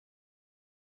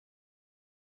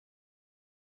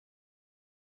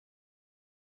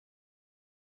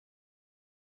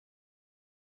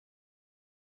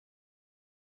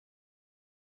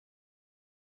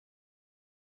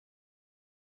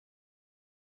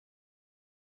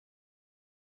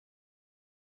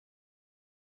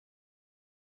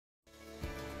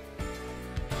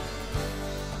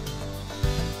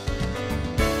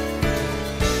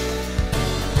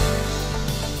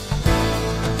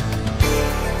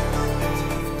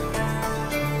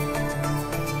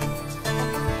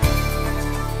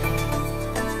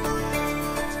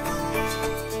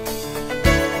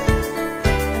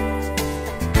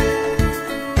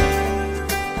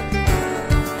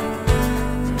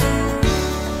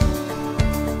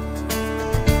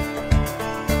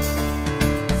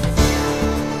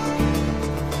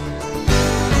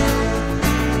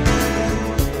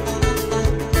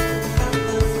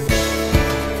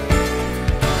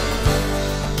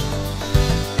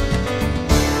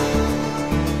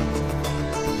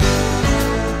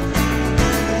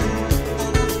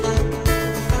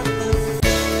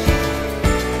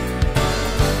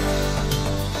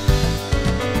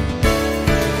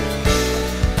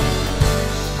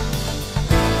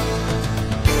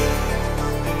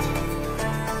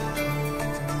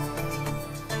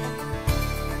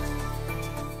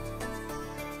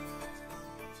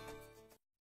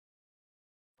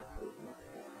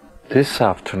This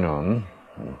afternoon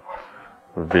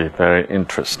will be very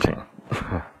interesting.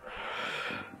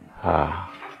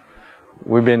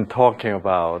 We've been talking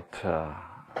about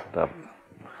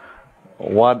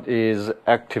what is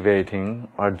activating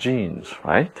our genes,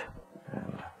 right?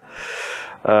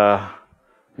 And,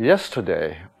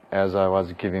 yesterday, as I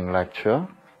was giving lecture,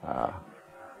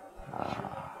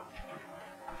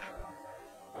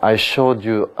 I showed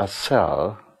you a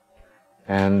cell,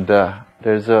 and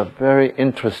there's a very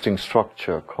interesting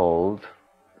structure called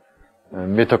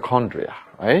mitochondria,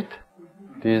 right?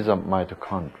 These are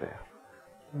mitochondria.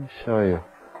 Let me show you.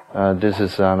 This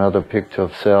is another picture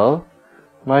of cell.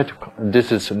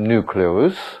 This is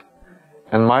nucleus,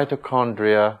 and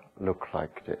mitochondria look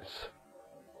like this.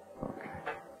 Okay.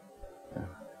 Yeah.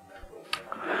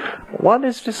 What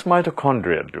does this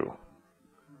mitochondria do?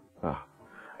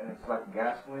 It's like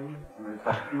gasoline, it's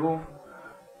like fuel.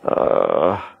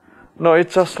 No,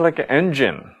 it's just like an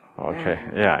engine. Okay,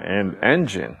 yeah, an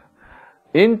engine.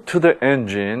 Into the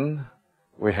engine,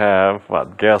 we have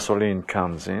what? Gasoline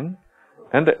comes in,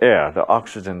 and the air, the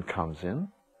oxygen comes in,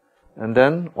 and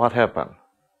then what happens?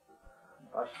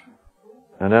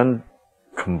 And then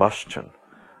combustion.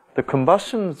 The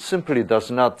combustion simply does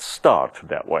not start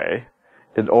that way.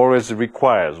 It always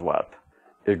requires what?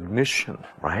 Ignition,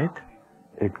 right?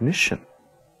 Ignition,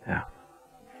 yeah.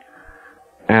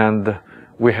 And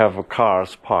we have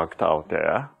cars parked out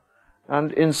there,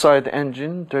 and inside the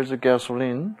engine there's a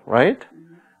gasoline, right?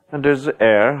 And there's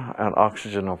air and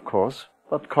oxygen, of course,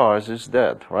 but cars is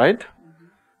dead, right?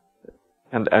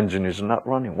 And the engine is not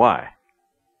running. Why?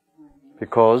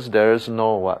 Because there is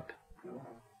no what?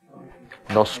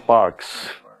 No sparks.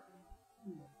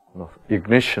 No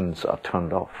ignitions are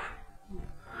turned off.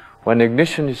 When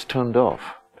ignition is turned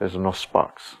off, there's no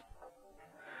sparks.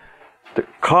 The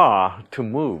car to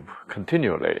move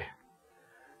continually,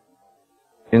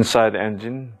 inside the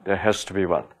engine, there has to be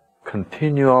what?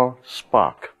 Continual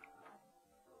spark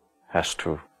has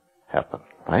to happen,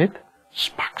 right?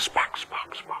 Spark, spark,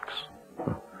 spark, sparks.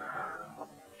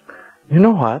 You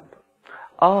know what?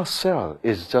 Our cell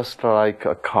is just like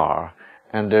a car,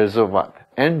 and there's a what?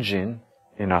 Engine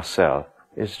in our cell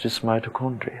is just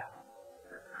mitochondria.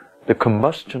 The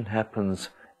combustion happens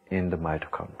in the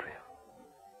mitochondria.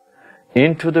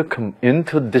 Into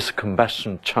this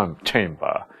combustion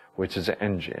chamber, which is the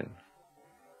engine,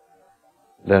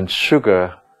 then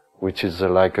sugar, which is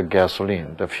like a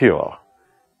gasoline, the fuel,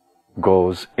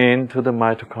 goes into the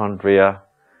mitochondria,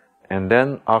 and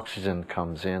then oxygen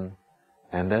comes in,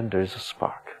 and then there is a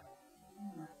spark.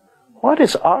 What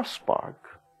is our spark?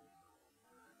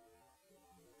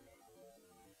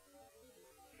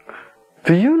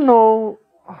 Do you know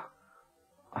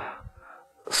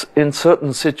in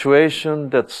certain situation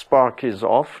that spark is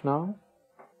off now?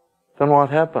 Then what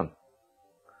happened?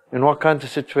 In what kind of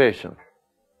situation?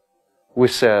 We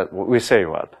say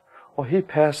what? Oh, he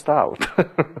passed out.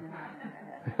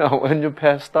 When you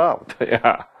passed out,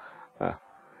 yeah.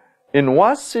 In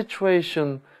what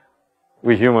situation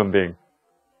we human being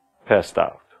passed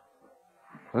out?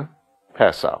 Huh?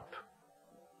 Pass out.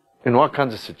 In what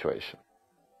kind of situation?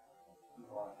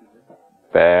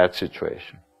 Bad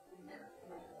situation.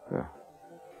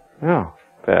 Yeah,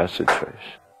 bad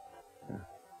situation. Yeah.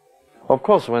 Of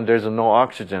course, when there's no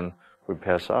oxygen, we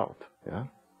pass out. Yeah,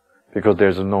 because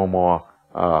there's no more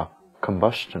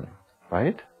combustion,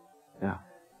 right? Yeah.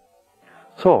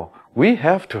 So we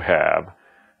have to have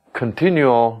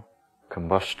continual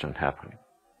combustion happening.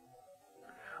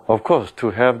 Of course,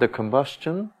 to have the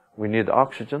combustion, we need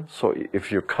oxygen. So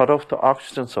if you cut off the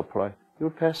oxygen supply, you'll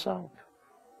pass out.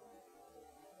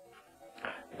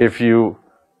 If you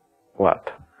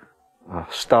what?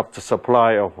 Stop the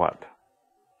supply of what?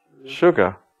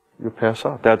 Sugar, you pass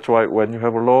out. That's why when you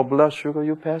have low blood sugar,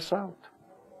 you pass out.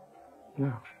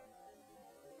 Yeah.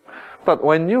 But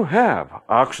when you have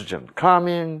oxygen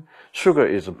coming, sugar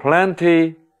is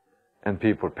plenty, and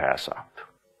people pass out.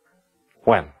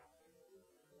 When?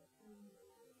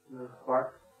 The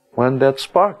spark. When that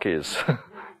spark is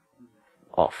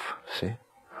off. See?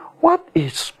 What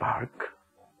is spark?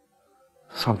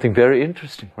 Something very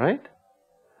interesting, right?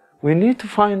 We need to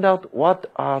find out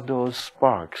what are those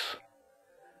sparks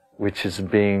which is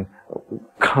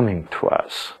coming to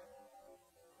us,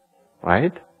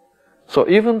 right? So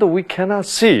even though we cannot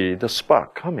see the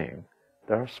spark coming,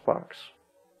 there are sparks.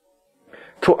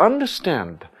 To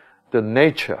understand the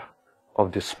nature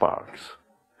of the sparks,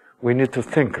 we need to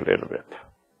think a little bit.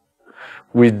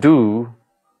 We do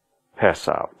pass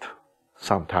out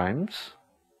sometimes.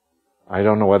 I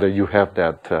don't know whether you have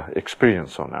that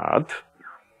experience or not,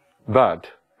 but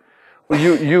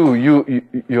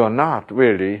you are not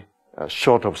really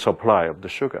short of supply of the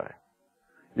sugar.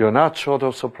 You're not short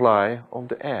of supply of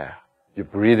the air. You're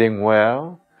breathing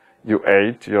well. You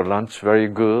ate your lunch very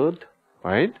good,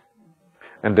 right?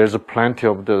 And there's plenty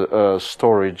of the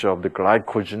storage of the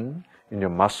glycogen in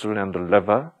your muscle and the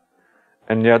liver.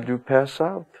 And yet you pass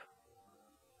out.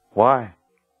 Why?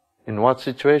 In what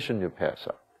situation you pass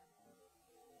out?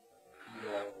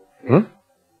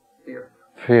 Fear.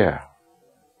 Fear.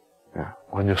 Yeah.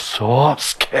 When you're so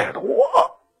scared.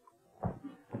 Whoa!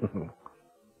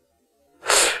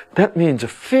 That means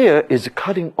fear is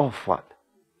cutting off what?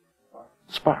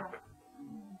 Spark.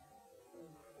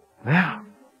 Yeah.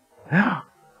 Yeah.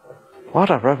 What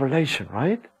a revelation,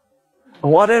 right?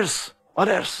 And what else? What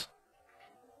else?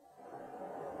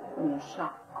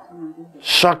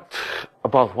 Shocked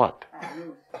about what?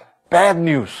 Bad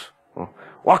news.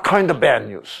 What kind of bad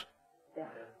news?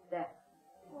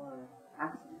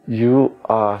 You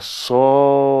are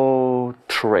so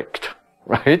tricked,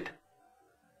 right?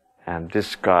 And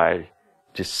this guy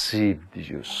deceived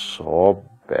you so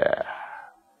bad.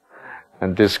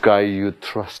 And this guy you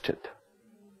trusted.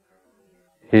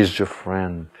 He's your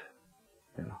friend,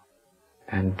 you know.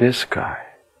 And this guy,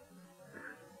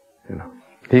 you know,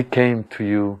 he came to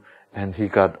you and he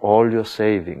got all your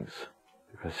savings.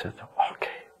 Because he said,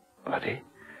 okay, buddy,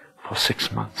 for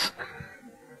 6 months.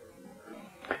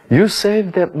 You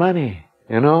saved that money,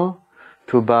 you know,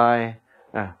 to buy,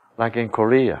 like in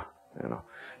Korea, you know,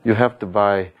 you have to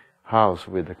buy house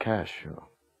with the cash, you know,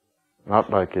 not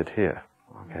like it here,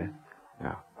 okay,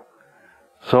 yeah.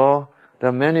 So, there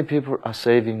are many people are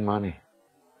saving money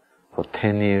for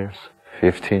 10 years,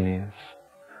 15 years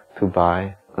to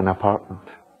buy an apartment.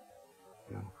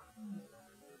 You know.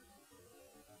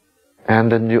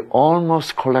 And then you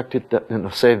almost collected that, you know,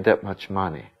 saved that much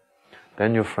money.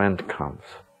 Then your friend comes.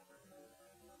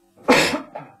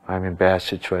 I'm in bad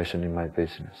situation in my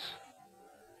business.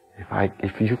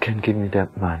 If you can give me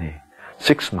that money,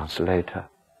 6 months later,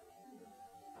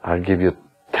 I'll give you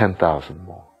 10,000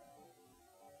 more.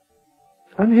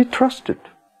 And he trusted.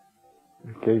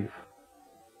 He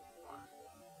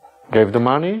gave the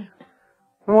money.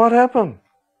 And what happened?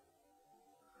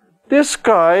 This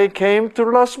guy came to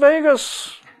Las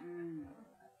Vegas.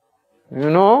 You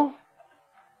know?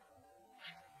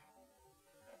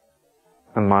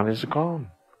 And money's gone.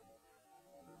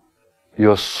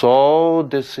 You're so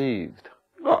deceived.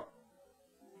 Oh.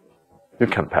 You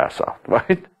can pass out,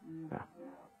 right? Yeah.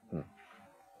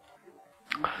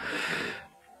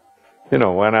 You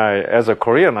know, when as a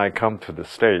Korean, I come to the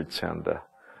States, and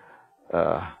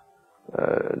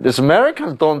these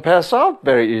Americans don't pass out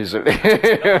very easily.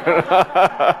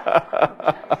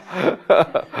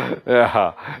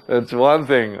 Yeah, that's one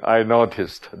thing I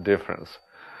noticed difference.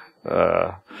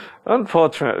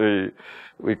 Unfortunately,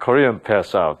 we Korean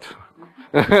pass out.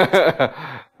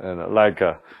 And like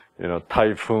a, you know,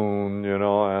 typhoon, you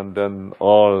know, and then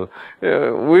all,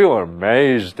 we were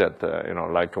amazed that, you know,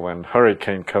 like when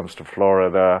hurricane comes to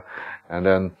Florida, and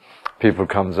then people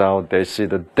comes out, they see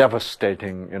the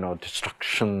devastating, you know,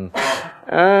 destruction,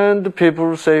 and the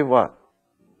people say, what?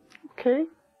 Okay,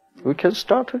 we can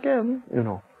start again, you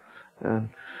know, and,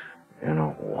 you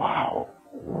know, wow,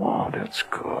 that's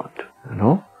good, you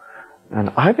know,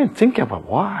 and I've been thinking about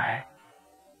why.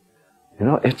 You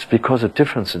know, it's because of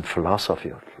difference in philosophy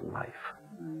of life.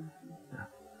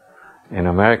 In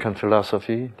American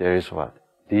philosophy, there is what?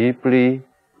 Deeply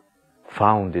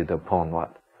founded upon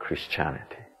what?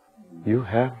 Christianity. You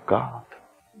have God.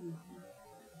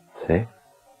 See?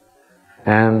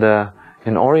 And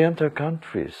in Oriental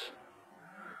countries,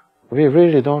 we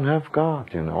really don't have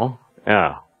God, you know.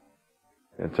 Yeah.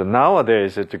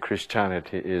 Nowadays,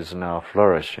 Christianity is now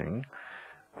flourishing,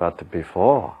 but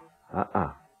before,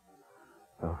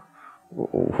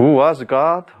 who was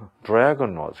God?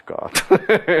 Dragon was God.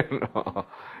 You know,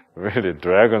 really,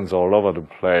 dragons all over the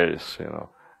place, you know.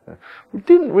 We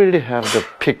didn't really have the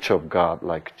picture of God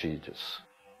like Jesus.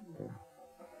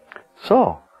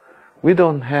 So,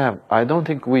 I don't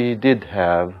think we did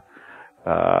have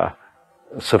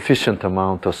sufficient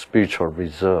amount of spiritual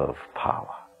reserve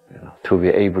power, you know, to be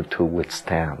able to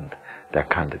withstand that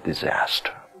kind of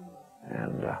disaster.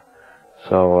 And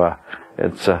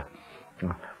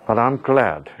but I'm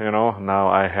glad, you know, now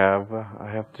I have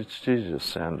this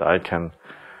Jesus, and I can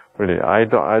really, I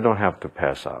don't have to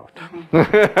pass out.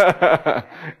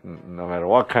 No matter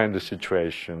what kind of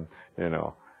situation, you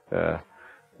know,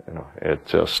 it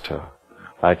just,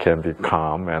 I can be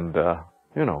calm, and,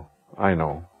 you know, I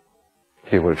know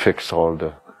He will fix all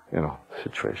the, you know,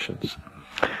 situations.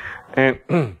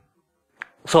 And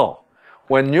so,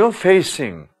 when you're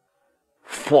facing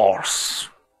force,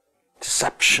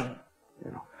 deception,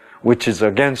 you know, which is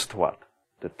against what?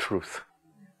 The truth.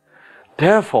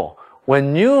 Therefore,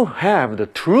 when you have the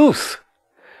truth,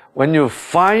 when you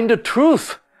find the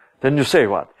truth, then you say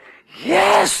what?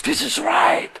 Yes, this is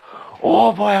right.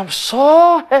 Oh boy, I'm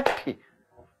so happy.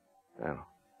 You know,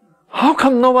 how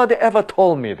come nobody ever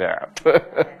told me that?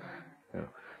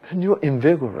 And you're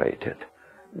invigorated.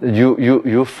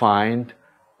 You find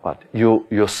what?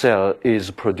 Your cell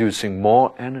is producing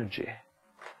more energy.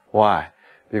 Why?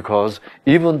 Because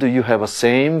even though you have a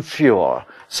same fuel,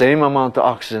 same amount of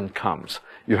oxygen comes,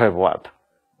 you have what?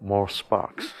 More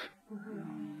sparks.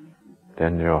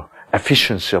 Then your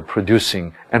efficiency of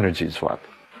producing energy is what?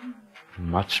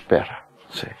 Much better.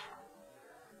 See?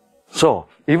 So,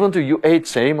 even though you ate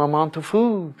same amount of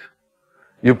food,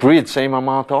 you breathe same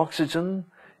amount of oxygen,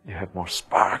 you have more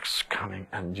sparks coming,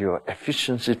 and your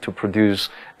efficiency to produce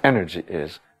energy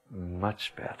is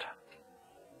much better.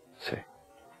 See?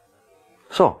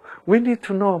 So, we need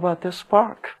to know about the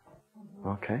spark.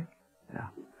 Okay? Yeah.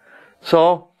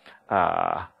 So,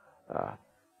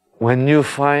 when you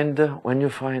find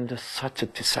such a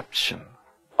deception,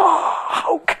 oh,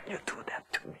 how can you do that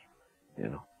to me? You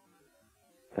know?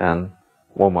 And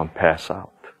woman pass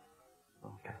out.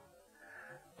 Okay.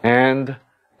 And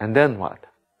then what?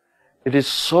 It is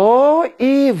so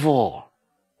evil,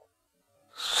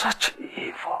 such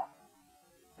evil,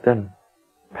 then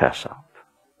pass out.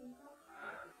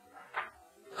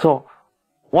 So,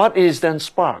 what is then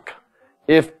spark?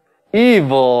 If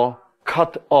evil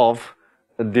cut off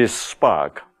this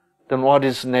spark, then what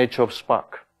is the nature of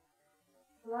spark?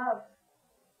 Love.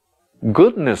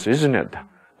 Goodness, isn't it?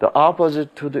 The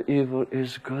opposite to the evil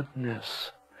is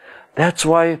goodness. That's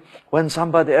why when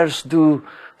somebody else do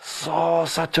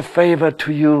such a favor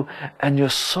to you, and you're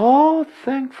so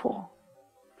thankful.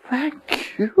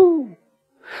 Thank you.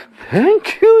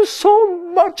 Thank you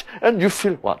so much. And you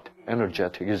feel what?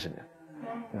 Energetic, isn't it?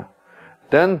 Yeah.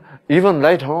 Then even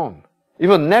later on,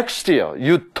 even next year,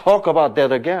 you talk about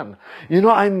that again. You know,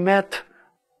 I met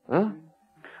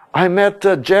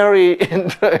Jerry in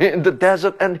the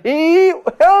desert, and he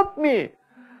helped me.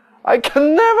 I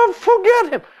can never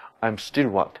forget him. I'm still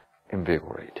what?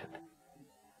 Invigorated.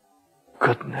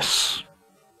 Goodness.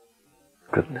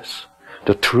 Goodness.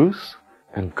 The truth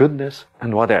and goodness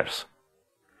and what else?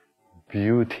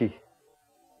 Beauty.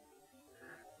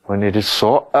 When it is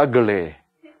so ugly,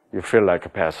 you feel like a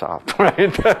pass out,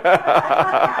 right?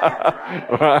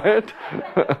 Right?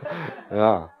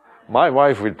 Yeah. My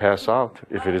wife will pass out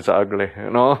if it is ugly, you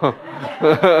know.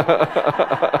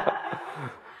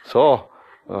 So,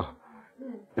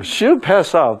 she'll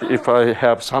pass out if I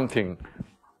have something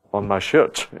on my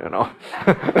shirt, you know.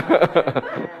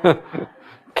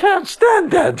 Can't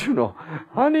stand that, you know.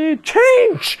 Honey,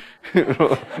 change! You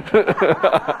know.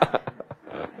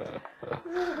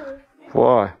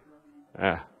 Boy,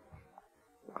 yeah.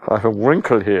 I have a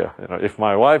wrinkle here. You know, if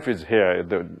my wife is here,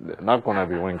 there's not going to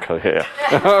be wrinkle here.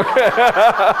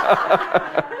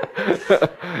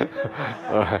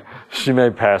 She may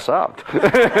pass out.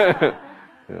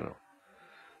 You know.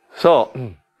 So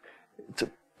it's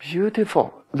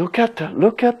beautiful. Look at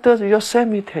the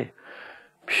Yosemite.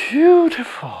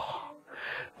 Beautiful.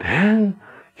 Then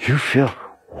you feel,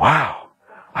 wow,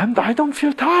 I don't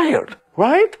feel tired,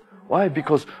 right? Why?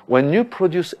 Because when you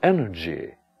produce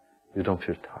energy, you don't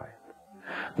feel tired.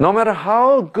 No matter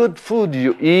how good food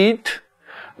you eat,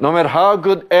 no matter how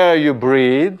good air you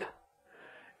breathe,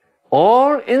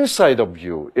 all inside of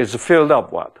you is filled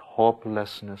up what?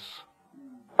 Hopelessness,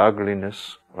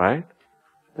 ugliness, right?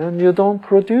 Then you don't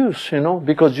produce, you know,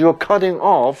 because you're cutting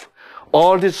off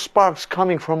all these sparks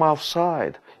coming from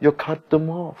outside. You cut them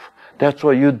off. That's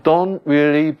why you don't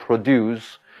really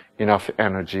produce enough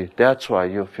energy. That's why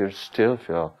you still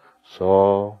feel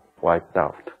so wiped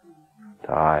out,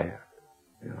 tired,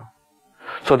 you know.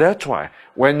 So that's why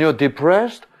when you're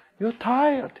depressed, you're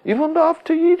tired, even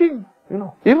after eating, you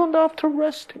know, even after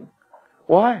resting.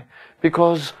 Why?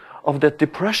 Because of that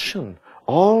depression.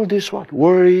 All this what?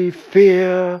 Worry,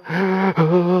 fear,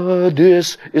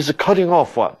 this is cutting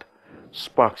off what?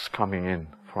 Sparks coming in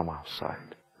from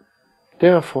outside.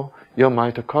 Therefore, your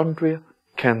mitochondria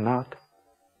cannot,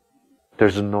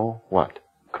 there's no what?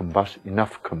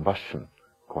 Enough combustion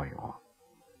going on.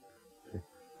 See?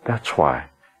 That's why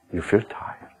you feel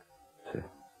tired. See?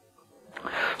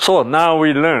 So now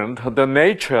we learned the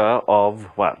nature of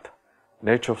what?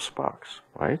 Nature of sparks,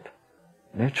 right?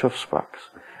 Nature of sparks.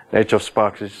 Nature of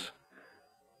sparks is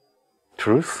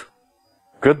truth,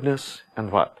 goodness, and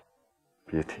what?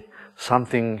 Beauty.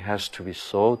 Something has to be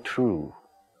so true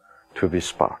to be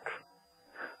spark.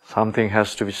 Something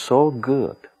has to be so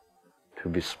good to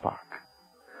be spark.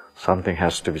 Something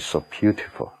has to be so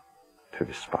beautiful to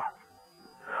be spark.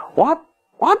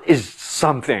 What is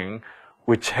something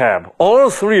which have all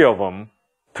three of them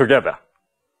together?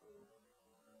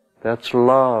 That's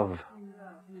love.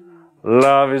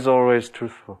 Love is always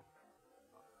truthful.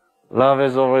 Love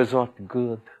is always what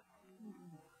good.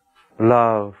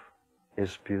 Love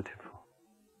is beautiful.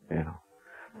 You know.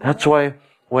 That's why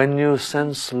when you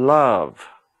sense love,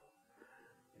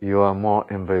 you are more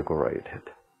invigorated.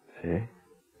 See?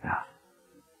 Yeah.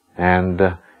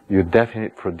 And you definitely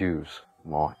produce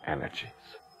more energies.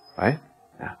 Right?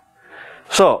 Yeah.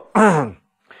 So,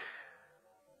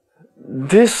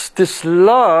 this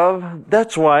love,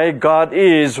 that's why God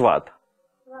is what?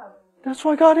 Love. That's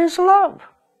why God is love.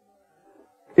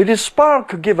 It is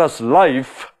spark give us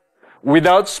life.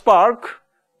 Without spark,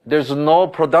 there's no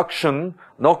production,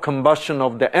 no combustion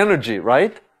of the energy,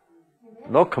 right?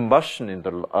 No combustion in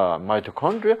the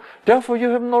mitochondria. Therefore, you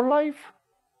have no life.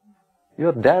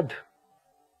 You're dead.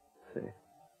 See?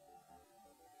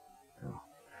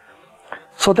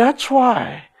 So that's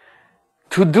why,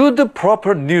 to do the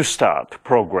proper New Start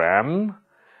program,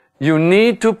 you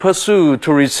need to pursue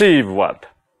to receive what?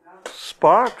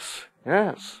 Sparks,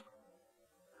 yes.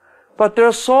 But there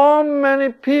are so many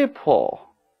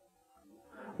people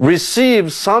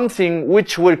receive something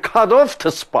which will cut off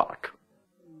the spark.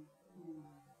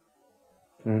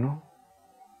 You know?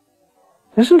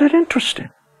 Isn't that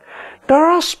interesting? There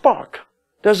are spark.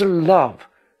 There's a love.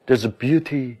 There's a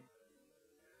beauty.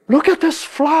 Look at these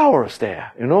flowers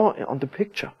there, you know, on the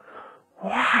picture.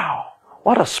 Wow,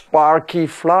 what a sparky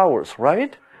flowers,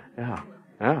 right? Yeah,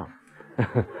 yeah.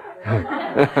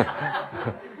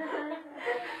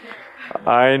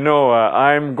 I know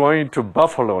I'm going to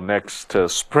Buffalo next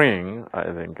spring.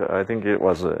 I think it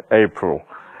was April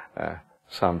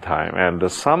sometime, and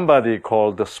somebody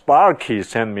called Sparky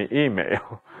sent me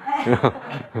email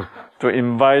to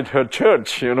invite her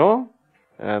church, you know.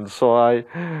 And so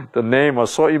the name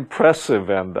was so impressive,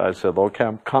 and I said, okay,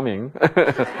 I'm coming.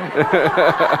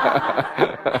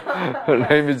 Her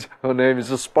name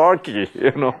is Sparky,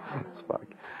 you know.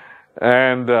 Sparky.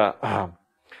 And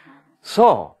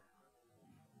so,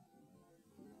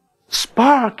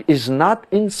 spark is not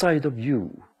inside of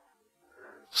you.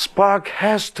 Spark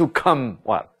has to come,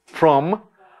 what? From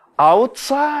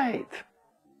outside.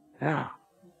 Yeah.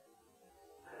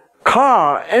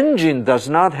 Car engine does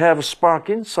not have spark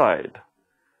inside.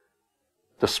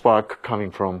 The spark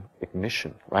coming from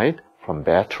ignition, right? From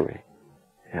battery.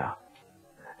 Yeah.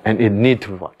 And it needs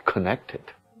to what? Connect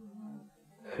it.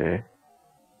 See?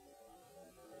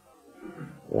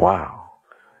 Wow.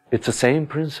 It's the same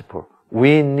principle.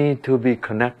 We need to be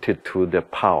connected to the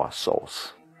power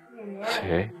source.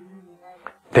 See?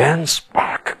 Then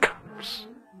spark comes.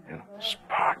 You know,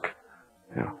 spark.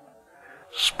 You know.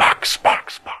 Spark, spark,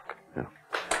 spark. You know.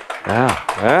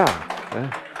 Yeah.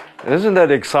 Isn't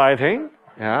that exciting?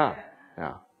 Yeah.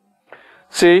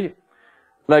 See,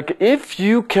 like if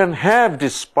you can have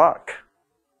this spark,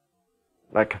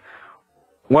 like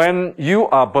when you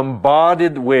are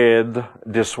bombarded with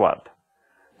this what?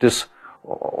 This,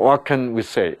 what can we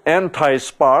say?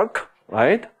 Anti-spark,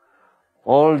 right?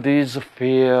 All these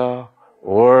fear,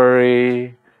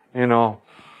 worry,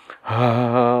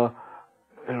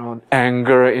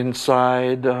 anger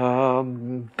inside,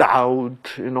 doubt,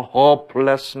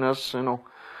 hopelessness,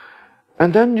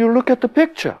 And then you look at the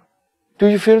picture. Do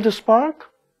you feel the spark?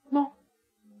 No.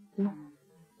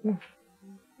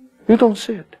 You don't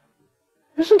see it.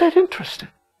 Isn't that interesting?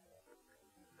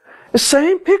 The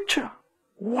same picture.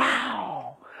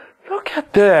 Wow. Look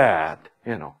at that.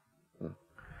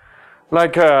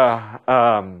 Like,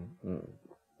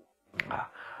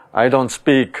 I don't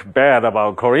speak bad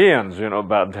about Koreans,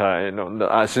 but,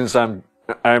 since I'm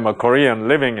a Korean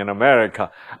living in America,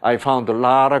 I found a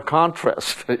lot of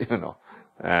contrast,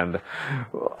 And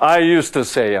I used to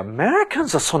say,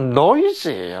 Americans are so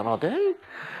noisy,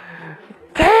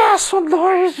 they are so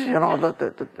noisy,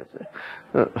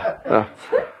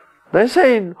 They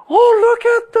say, oh, look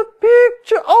at the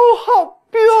picture, oh, how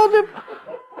beautiful.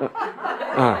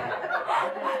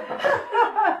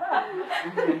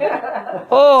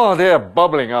 Oh, they are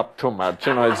bubbling up too much,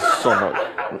 it's so much.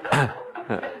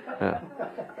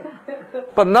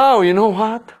 But now, you know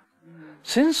what?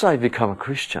 Since I become a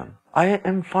Christian, I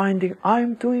am finding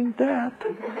I'm doing that.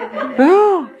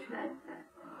 Yeah.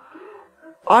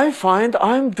 I find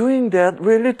I'm doing that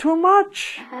really too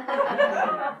much.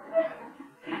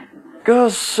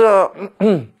 Because,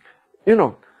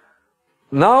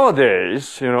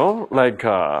 nowadays,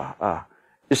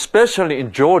 especially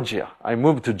in Georgia, I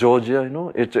moved to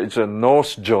Georgia, it's a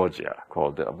North Georgia,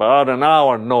 called about an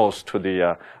hour north to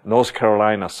the North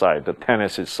Carolina side, the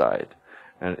Tennessee side.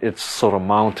 and it's sort of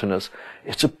mountainous.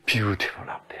 It's beautiful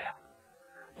up there.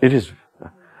 It is.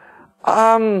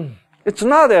 It's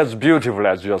not as beautiful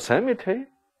as Yosemite,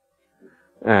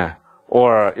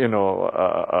 or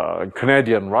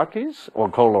Canadian Rockies or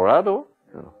Colorado.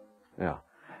 Yeah.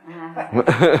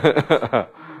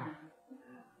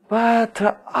 But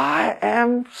I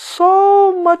am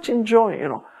so much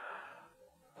enjoying.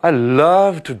 I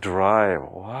love to drive.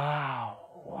 Wow.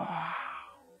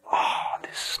 Oh,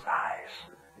 this is nice.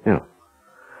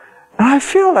 And I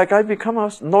feel like I become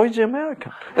a noisy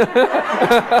American.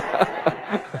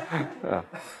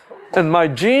 And my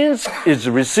genes is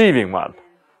receiving what?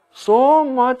 So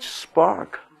much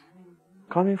spark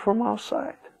coming from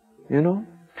outside. You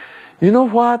know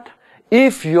what?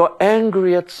 If you're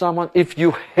angry at someone, if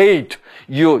you hate,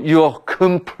 you're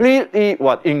completely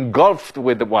engulfed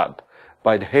with what?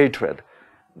 By the hatred.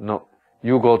 No,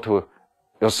 you go to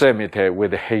Yosemite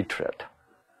with hatred.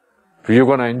 Are you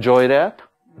going to enjoy that?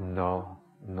 No.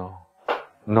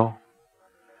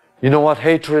 You know what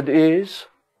hatred is?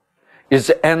 It's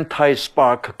the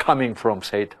anti-spark coming from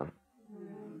Satan.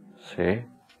 See?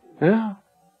 Yeah.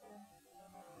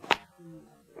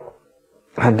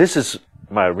 And this is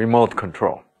my remote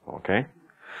control, okay?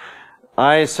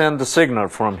 I send the signal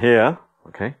from here,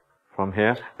 okay? From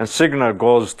here, and signal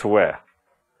goes to where?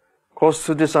 Goes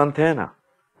to this antenna,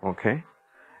 okay?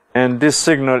 And this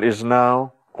signal is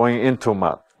now going into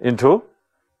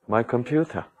my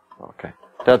computer, okay?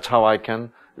 That's how I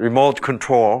can remote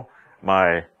control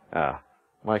my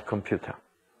computer,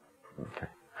 okay?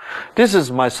 This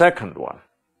is my second one,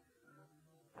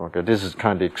 okay? This is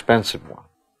kind of expensive one,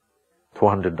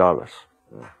 $200.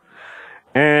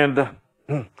 And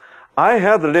I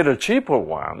had a little cheaper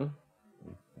one,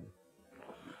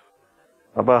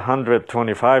 about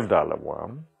 $125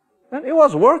 one, and it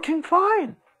was working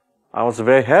fine. I was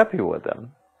very happy with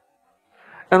them.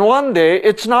 And one day,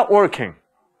 it's not working.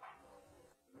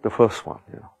 The first one,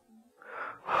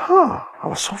 I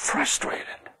was so frustrated.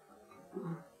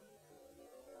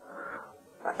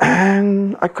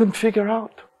 And I couldn't figure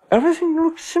out.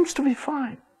 Everything seems to be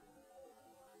fine.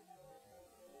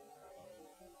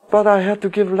 But I had to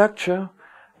give lecture.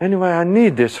 Anyway, I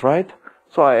need this, right?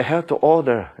 So I had to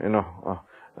order,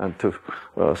 and to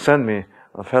send me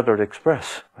a Federal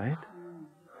Express, right?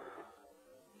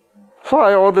 So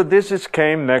I ordered this. It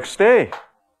came next day.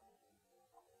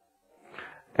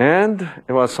 And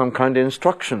it was some kind of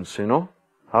instructions,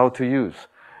 how to use.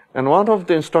 And one of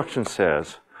the instructions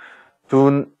says,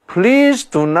 please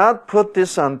do not put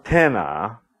this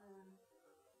antenna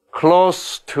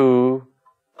close to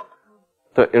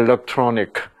the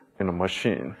electronic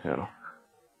machine,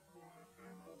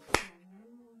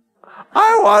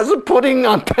 I was putting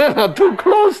antenna too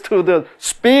close to the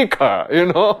speaker,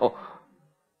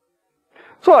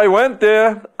 So I went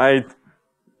there,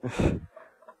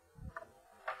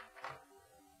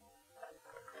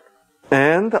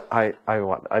 and I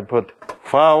put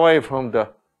far away from the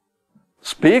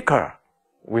speaker.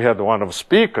 We had one of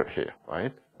speaker here,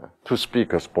 right? Two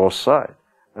speakers both sides.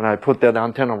 And I put that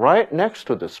antenna right next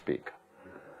to the speaker.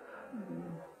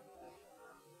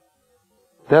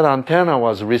 That antenna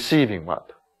was receiving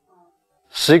what?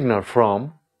 Signal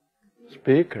from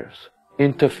speakers,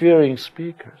 interfering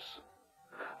speakers.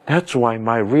 That's why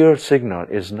my real signal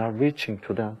is not reaching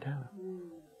to the antenna.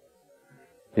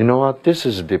 You know what? This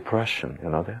is depression, you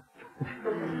know that?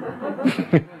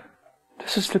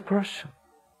 This is depression.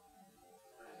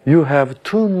 You have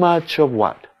too much of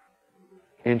what?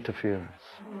 Interference.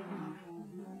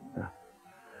 Yeah.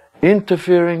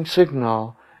 Interfering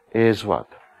signal is what?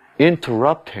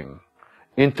 Interrupting,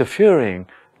 interfering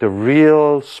the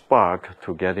real spark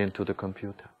to get into the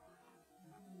computer.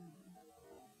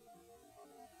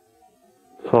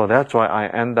 So that's why I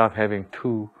end up having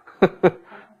two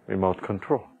remote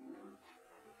control.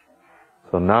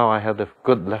 So now I had a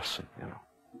good lesson,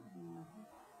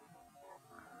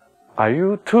 Are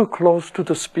you too close to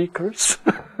the speakers?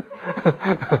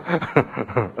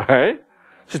 Right?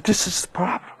 So this is the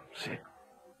problem, see?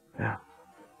 Yeah.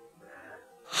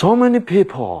 So many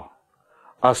people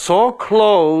are so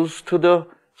close to the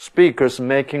speakers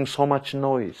making so much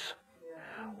noise.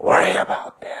 Worry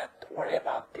about that. Worry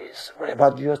about this. Worry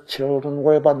about your children.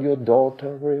 Worry about your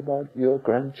daughter. Worry about your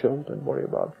grandchildren. Worry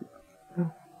about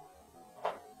you.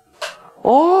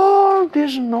 All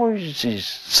these noisy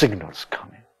signals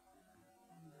coming.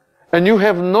 And you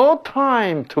have no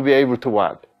time to be able to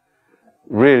what?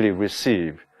 Really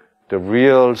receive the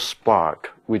real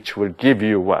spark which will give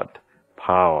you what?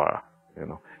 Power,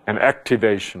 and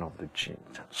activation of the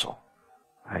genes and so on.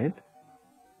 Right?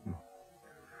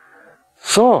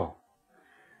 So,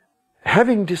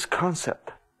 having this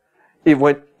concept,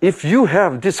 if you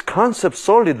have this concept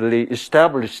solidly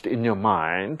established in your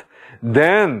mind,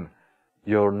 then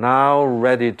you're now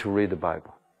ready to read the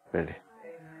Bible. Really.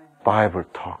 Bible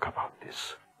talk about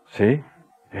this. See?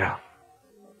 Yeah.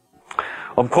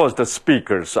 Of course, the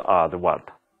speakers are the what?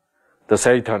 The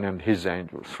Satan and his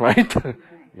angels, right?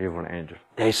 Evil angels.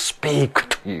 They speak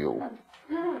to you.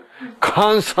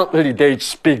 Constantly they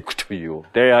speak to you.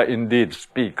 They are indeed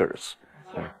speakers.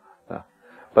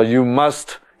 But you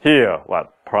must hear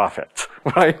what? Prophets,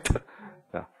 right?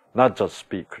 Not just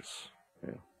speakers.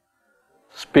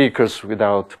 Speakers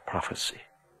without prophecy,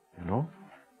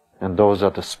 and those are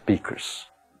the speakers.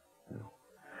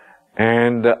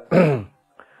 And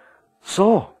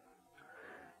so,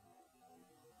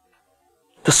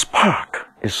 the spark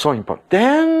is so important.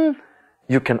 Then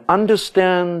you can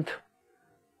understand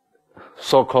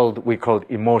we call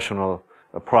emotional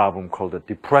problem called the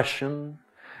depression.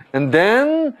 And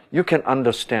then you can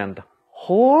understand the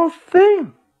whole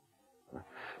thing.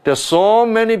 There's so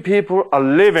many people are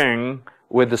living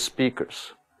with the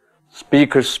speakers.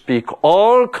 Speakers speak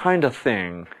all kind of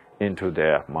things into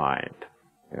their mind,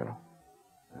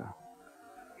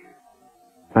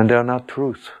 And they're not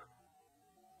truth.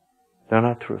 They're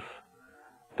not truth.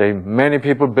 Many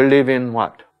people believe in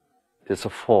what? It's a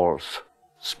false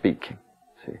speaking.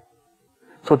 See?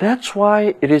 So that's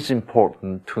why it is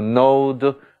important to know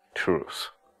the truth.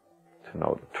 To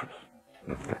know the truth.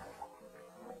 Okay.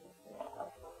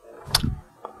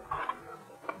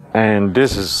 And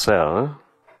this is cell.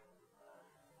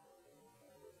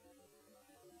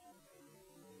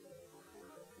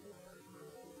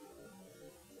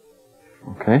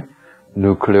 Okay.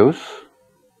 Nucleus.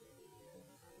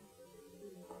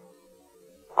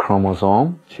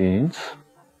 Chromosome, genes.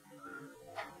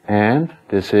 And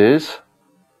this is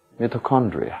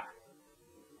mitochondria.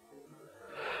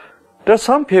 There are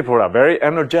some people who are very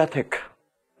energetic.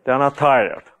 They're not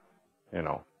tired,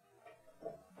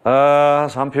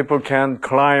 Some people can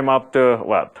climb up the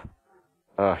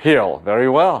hill very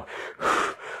well,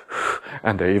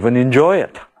 and they even enjoy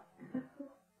it.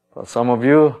 But some of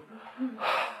you,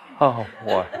 oh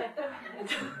boy.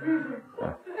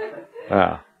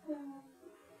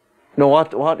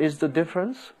 What is the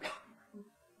difference?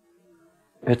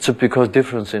 It's because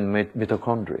difference in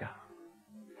mitochondria.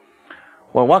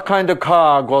 Well, what kind of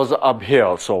car goes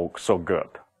uphill so good?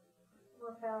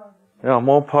 More power. Yeah,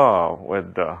 more power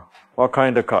with what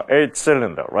kind of car?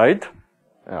 8-cylinder, right?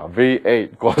 Yeah,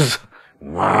 V8 goes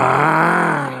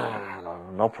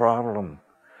no problem.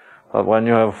 But when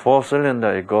you have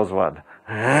 4-cylinder, it goes what?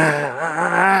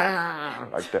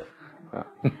 Like that. Yeah.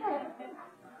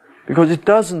 Because it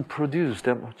doesn't produce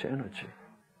that much energy.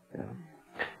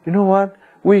 You know what?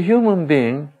 We human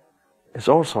beings is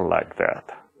also like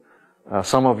that.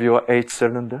 Some of you are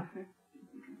 8-cylinder.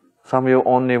 Some of you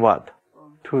only what?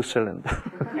 2-cylinder.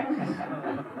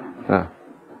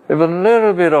 Even a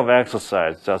little bit of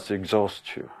exercise just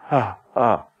exhausts you.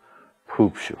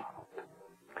 Poops you out.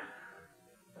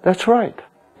 That's right.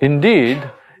 Indeed,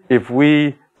 if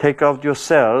we take out your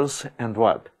cells and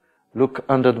what? Look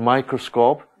under the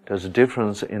microscope, there's a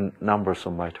difference in numbers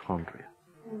of mitochondria.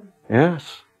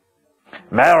 Yes.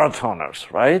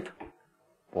 Marathoners, right?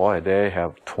 Boy, they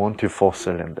have 24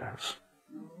 cylinders.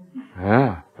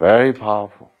 Yeah, very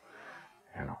powerful.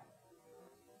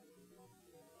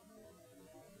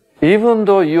 Even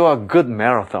though you are a good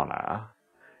marathoner,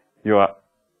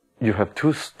 you have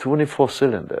 24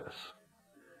 cylinders.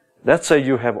 Let's say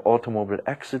you have automobile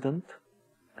accident,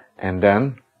 and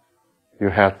then you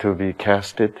have to be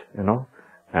casted,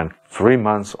 and 3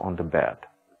 months on the bed.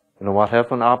 You know what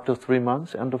happened after 3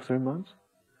 months, end of 3 months?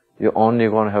 You're only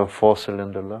going to have 4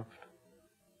 cylinders left.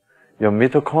 Your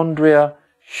mitochondria,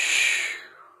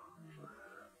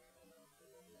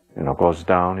 goes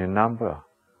down in number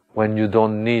when you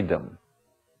don't need them.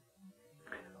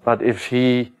 But if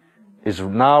he is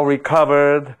now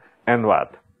recovered and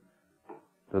what?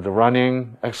 Do the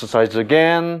running exercise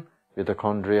again,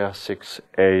 mitochondria 6,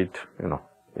 8,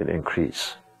 it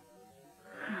increase.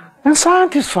 And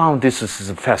scientists found this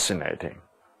is fascinating.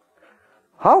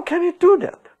 How can it do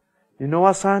that? You know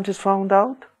what scientists found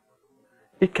out?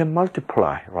 It can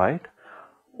multiply, right?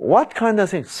 What kind of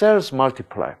thing? Cells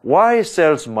multiply. Why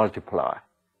cells multiply?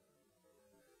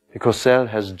 Because cell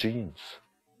has genes.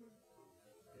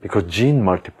 Because gene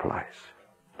multiplies.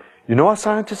 You know what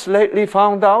scientists lately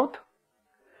found out?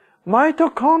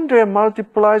 Mitochondria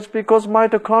multiplies because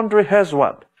mitochondria has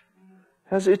what?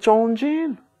 Has its own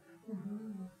gene.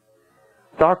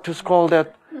 Doctors call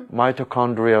that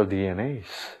mitochondrial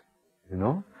DNAs.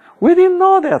 We didn't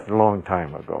know that a long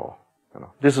time ago.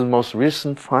 This is most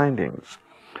recent findings.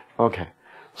 Okay.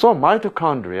 So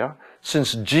mitochondria,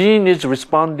 since gene is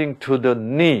responding to the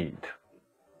need,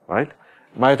 right?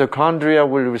 Mitochondria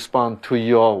will respond to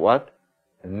your what?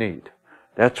 Need.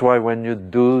 That's why when you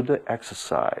do the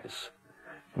exercise,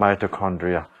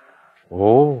 mitochondria,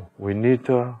 we need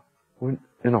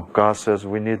God says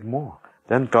we need more.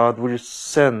 Then God will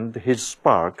send His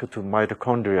spark to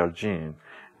mitochondrial gene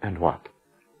and what?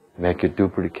 Make it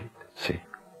duplicate, see?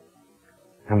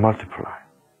 And multiply,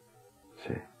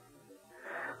 see?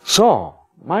 So,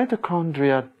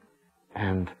 mitochondria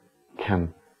and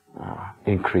can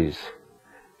increase.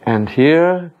 And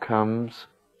here comes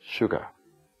sugar.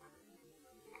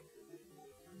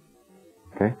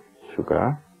 Okay,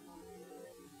 sugar.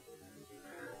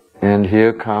 And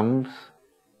here comes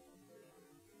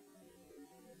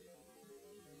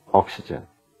oxygen.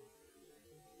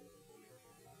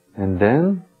 And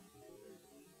then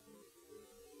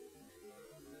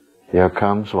here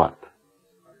comes what?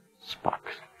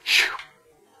 Sparks.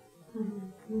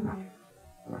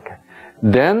 Okay.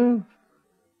 Then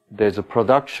there's a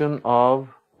production of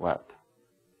what?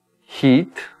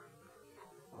 Heat.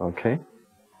 Okay.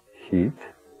 Heat.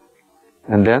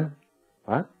 And then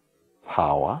what?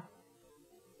 Power.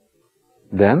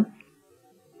 Then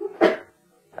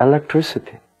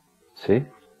electricity. See?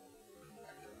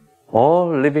 All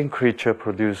living creatures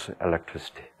produce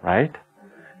electricity, right?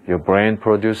 Your brain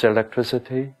produces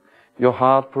electricity. Your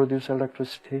heart produces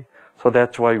electricity. So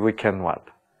that's why we can what?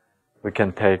 We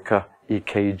can take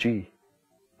EKG,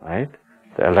 right?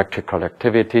 The electrical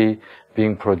activity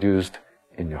being produced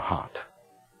in your heart.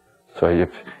 So if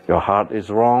your heart is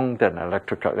wrong, then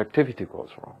electrical activity goes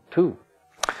wrong too.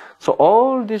 So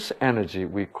all this energy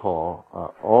we call,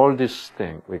 all this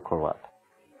thing we call what?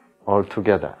 All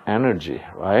together, energy,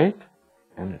 right?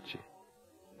 Energy.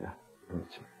 Yeah,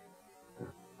 energy. Yeah.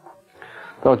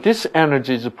 So this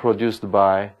energy is produced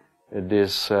by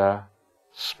this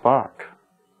spark.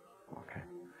 Okay.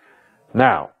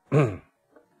 Now,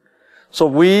 so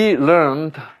we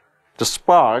learned the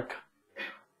spark,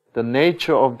 the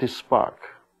nature of this spark.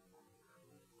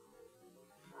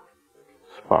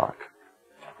 Spark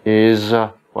is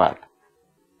what?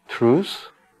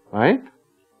 Truth, right?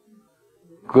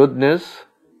 Goodness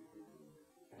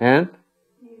and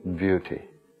beauty.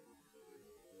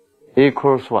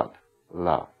 Equals what?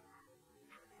 Love.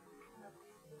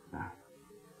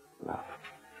 Love.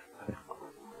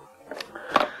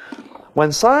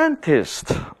 When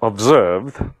scientists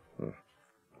observed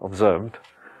the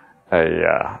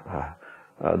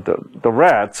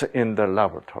rats in the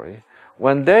laboratory,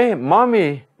 when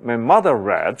mother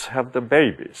rats have the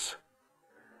babies,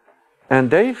 and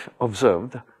they've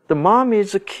observed the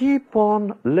mommies keep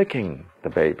on licking the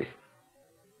baby.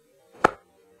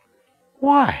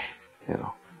 Why?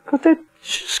 Because they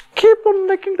just keep on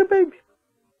licking the baby,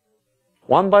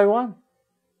 one by one.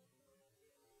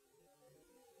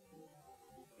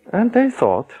 And they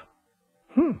thought,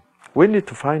 we need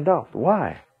to find out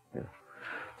why.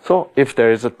 So if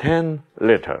there is 10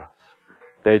 litters,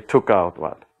 they took out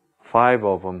what? 5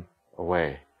 of them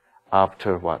away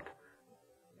after what?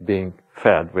 Being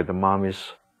fed with the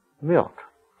mommy's milk.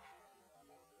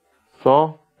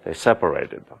 So they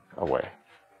separated them away.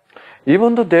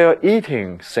 Even though they are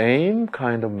eating same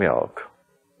kind of milk,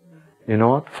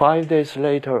 5 days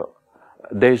later,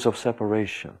 days of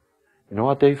separation, you know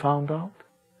what they found out?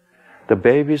 The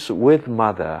babies with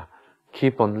mother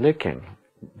keep on licking,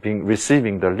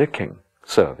 receiving the licking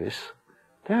service.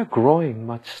 They are growing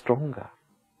much stronger.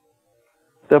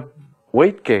 The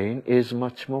weight gain is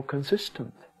much more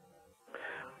consistent.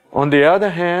 On the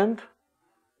other hand,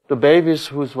 the babies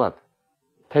who's what?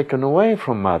 Taken away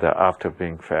from mother after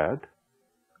being fed,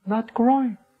 not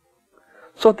growing.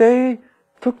 So they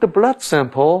took the blood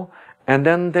sample and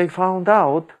then they found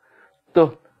out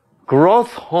the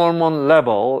growth hormone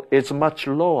level is much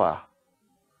lower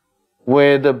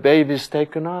where the baby is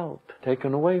taken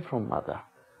away from mother,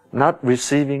 not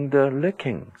receiving the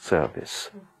licking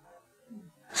service.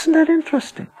 Isn't that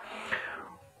interesting?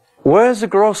 Where the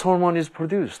growth hormone is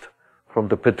produced? From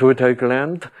the pituitary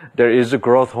gland, there is a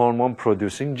growth hormone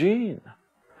producing gene.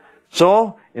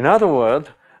 So, in other words,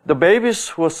 the babies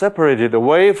who are separated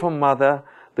away from mother,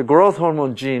 the growth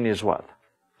hormone gene is what?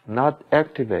 Not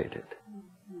activated.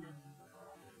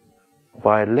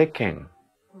 By licking,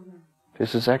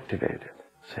 this is activated.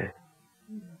 See?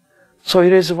 So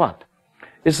it is what?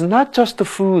 It's not just the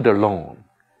food alone.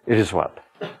 It is what?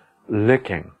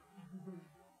 Licking.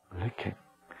 Licking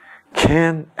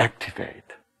can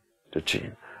activate the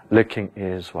gene. Licking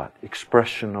is what?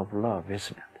 Expression of love,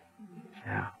 isn't it?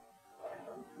 Yeah.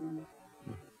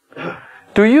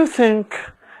 Do you think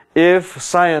if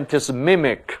scientists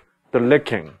mimic the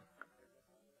licking,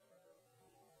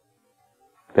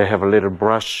 they have a little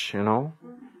brush, you know,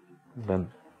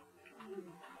 then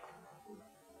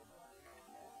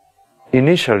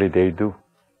initially they do.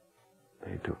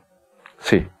 They do.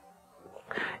 See,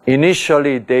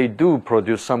 initially they do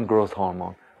produce some growth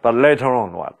hormone, but later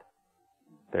on what?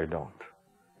 They don't.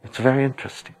 It's very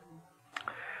interesting.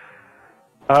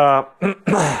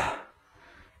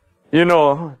 You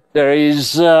know, there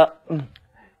is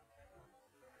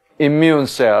immune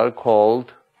cell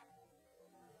called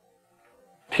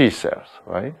T cells,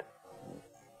 right?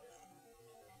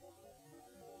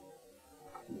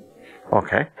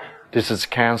 Okay. This is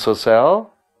cancer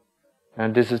cell,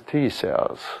 and this is T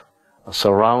cells,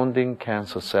 surrounding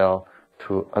cancer cell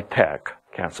to attack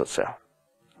cancer cell.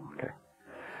 Okay.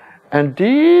 And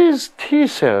these T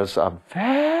cells are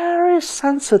very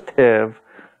sensitive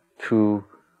to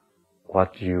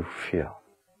what you feel.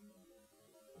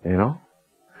 You know?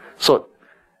 So,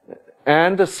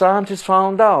 and the scientists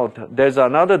found out there's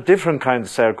another different kind of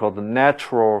cell called the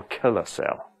natural killer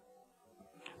cell.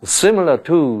 Similar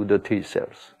to the T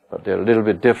cells, but they're a little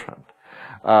bit different.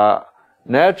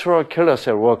 Natural killer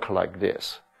cell work like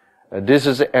this. This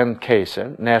is NK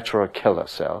cell, natural killer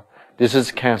cell. This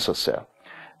is cancer cell.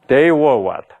 They were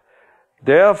what?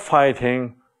 They're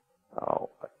fighting,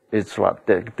 it's what?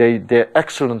 They're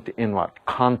excellent in what?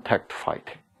 Contact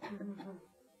fighting.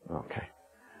 Okay.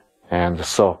 And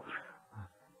so,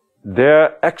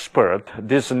 they're expert,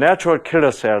 these natural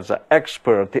killer cells are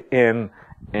expert in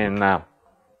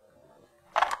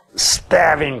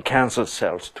stabbing cancer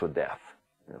cells to death.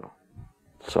 You know.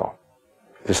 So,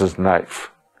 this is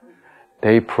knife.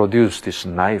 They produce this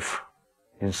knife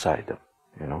inside them,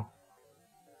 you know.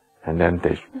 And then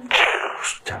they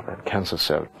stab a cancer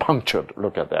cell punctured.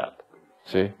 Look at that.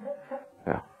 See?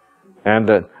 Yeah. And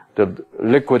the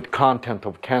liquid content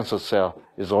of cancer cell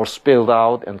is all spilled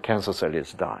out and cancer cell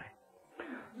is dying.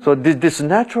 So this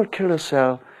natural killer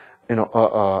cell, you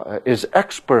know, is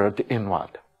expert in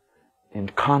what? In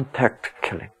contact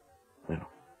killing, you know.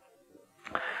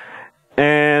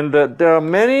 And there are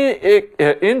many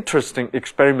interesting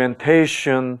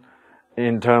experimentation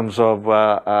in terms of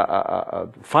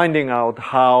finding out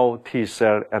how T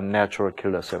cell and natural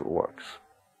killer cell works.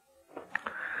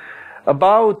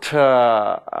 About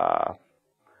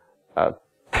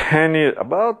 10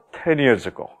 years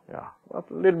ago, yeah, a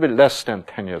little bit less than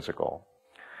 10 years ago,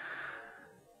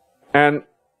 and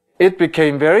it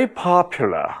became very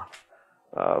popular.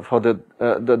 For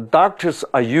the doctors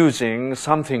are using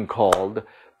something called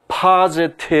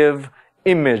positive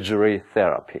imagery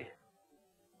therapy.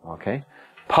 Okay?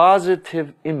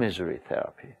 Positive imagery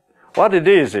therapy. What it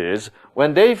is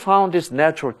when they found this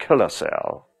natural killer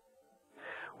cell,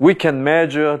 we can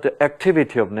measure the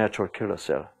activity of natural killer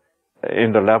cell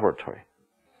in the laboratory.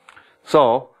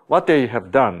 So, what they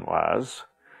have done was,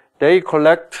 they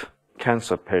collect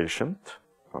cancer patient,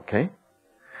 okay?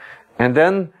 And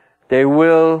then they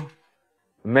will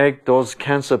make those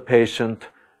cancer patients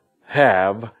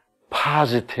have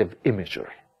positive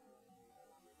imagery.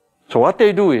 So what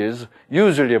they do is,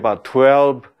 usually about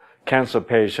 12 cancer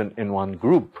patients in one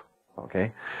group,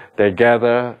 okay? They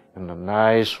gather in a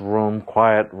nice room,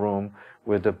 quiet room,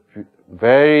 with a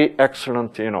very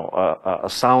excellent, you know, a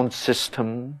sound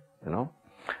system, you know?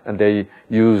 And they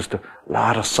used a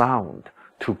lot of sound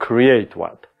to create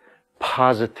what?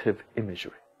 Positive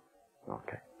imagery,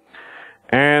 okay?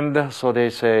 And so they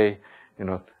say, you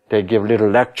know, they give a little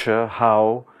lecture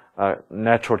how a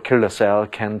natural killer cell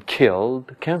can kill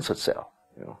the cancer cell,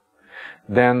 you know.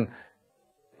 Then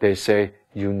they say,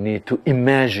 you need to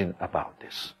imagine about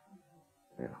this.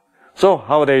 You know. So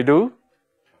how they do?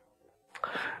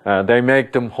 They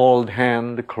make them hold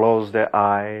hand, close their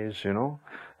eyes, you know.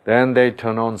 Then they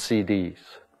turn on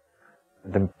CDs.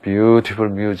 Then beautiful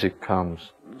music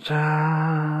comes.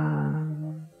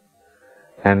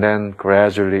 And then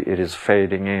gradually it is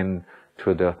fading in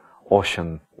to the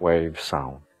ocean wave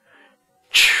sound.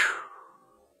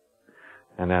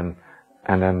 And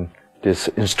then this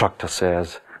instructor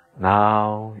says,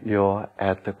 now you're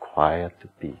at the quiet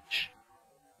beach.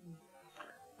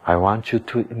 I want you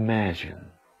to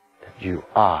imagine that you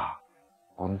are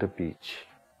on the beach.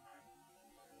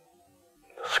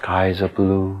 The skies are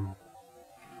blue.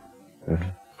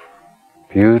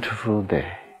 Beautiful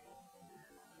day.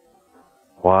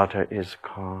 Water is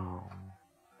calm.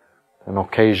 An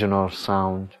occasional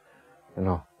sound, you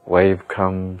know, wave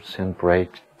comes and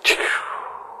breaks.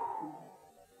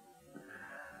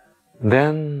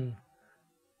 Then,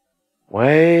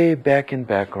 way back in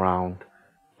background,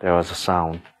 there was a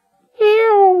sound.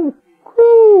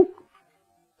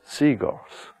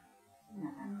 seagulls.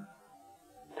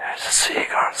 There's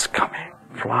seagulls coming,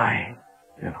 flying,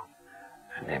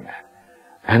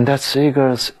 and that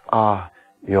seagulls are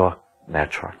your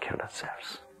natural killer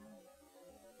cells.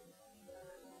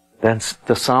 Then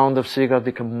the sound of seagulls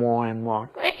become more and more.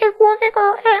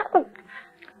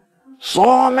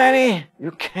 So many,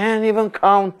 you can't even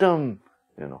count them,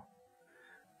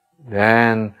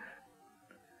 Then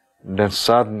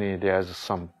suddenly there's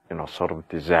some, sort of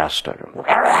disaster.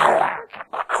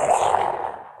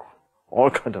 All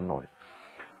kind of noise.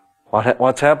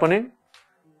 What's happening?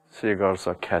 Seagulls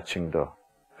are catching the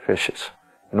fishes.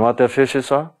 And what the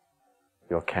fishes are?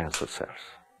 Your cancer cells.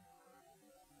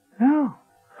 Yeah.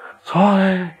 So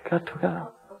they got together.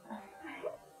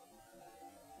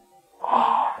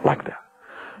 Oh, like that.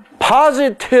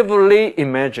 Positively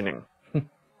imagining.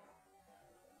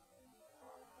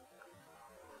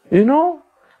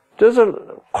 There's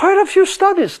quite a few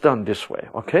studies done this way,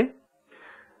 okay?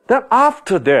 Then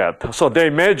after that, so they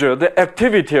measure the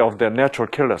activity of the natural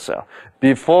killer cell.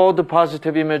 Before the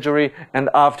positive imagery and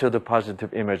after the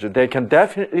positive imagery. They can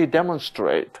definitely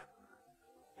demonstrate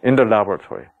in the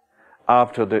laboratory.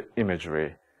 After the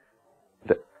imagery,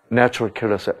 the natural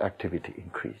killer cell activity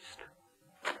increased.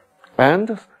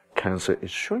 And cancer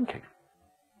is shrinking.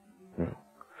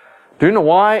 Do you know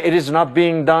why it is not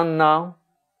being done now?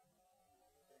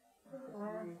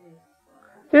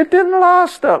 It didn't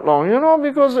last that long,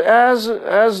 because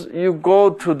as you go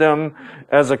to them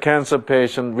as a cancer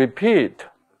patient, repeat,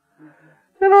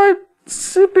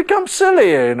 it becomes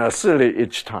silly, silly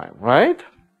each time, right?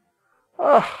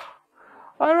 I'd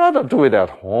rather do it at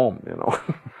home,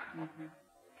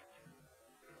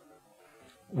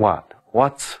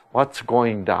 What's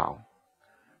going down?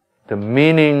 The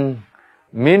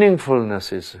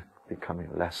meaningfulness is becoming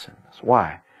less and less.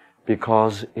 Why?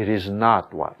 Because it is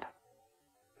not what?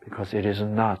 Because it is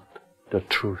not the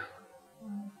truth.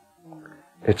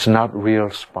 It's not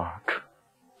real spark.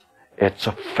 It's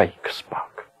a fake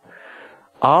spark.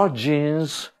 Our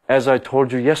genes, as I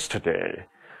told you yesterday,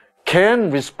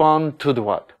 can respond to the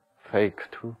what?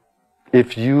 Fake too.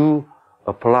 If you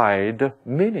applied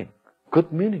meaning,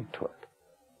 good meaning to it.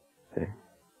 See?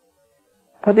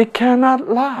 But it cannot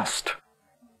last.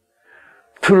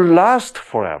 To last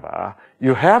forever,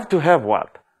 you have to have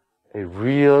what? A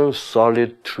real,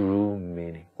 solid, true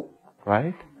meaning.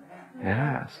 Right?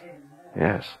 Yes.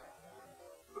 Yes.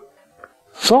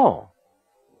 So,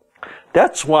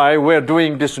 that's why we're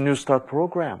doing this New Start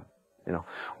program.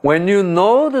 When you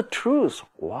know the truth,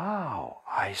 wow,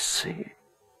 I see.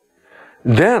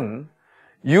 Then,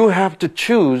 you have to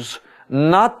choose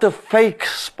not the fake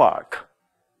spark.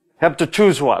 Have to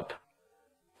choose what?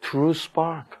 True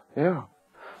spark. Yeah.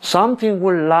 Something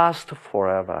will last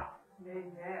forever.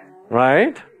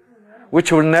 Right?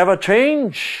 Which will never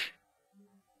change.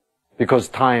 Because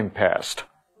time passed.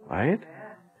 Right?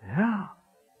 Yeah.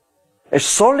 A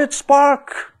solid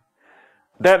spark.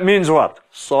 That means what?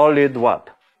 Solid what?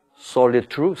 Solid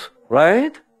truth.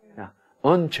 Right? Yeah.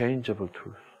 Unchangeable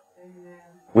truth.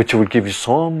 Which will give you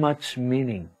so much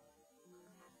meaning.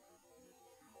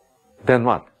 Then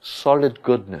what? Solid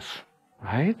goodness.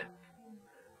 Right?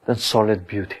 Then solid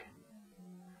beauty.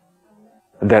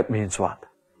 And that means what?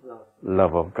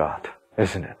 Love of God,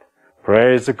 isn't it?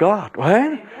 Praise God,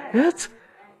 right?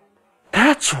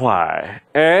 That's why,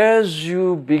 as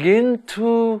you begin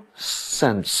to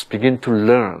sense, begin to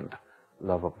learn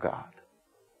love of God,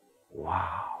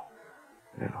 wow,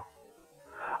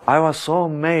 I was so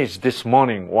amazed this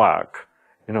morning walk,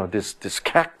 this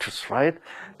cactus, right?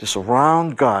 This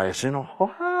round guys,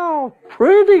 wow,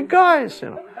 pretty guys,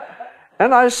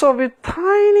 And I saw with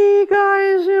tiny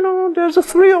guys, there's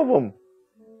 3 of them.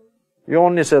 You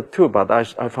only said 2, but I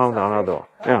found another one.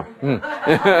 Yeah.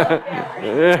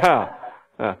 Yeah.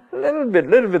 A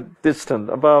little bit distant,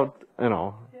 about,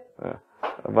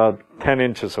 about 10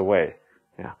 inches away.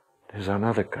 Yeah. There's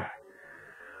another guy.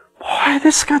 Boy,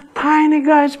 this tiny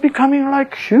guy is becoming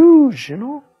like huge,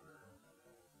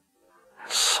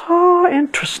 So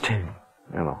interesting,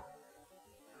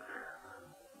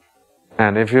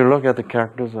 And if you look at the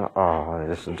characters,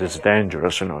 this is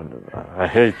dangerous, I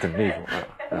hate them evil.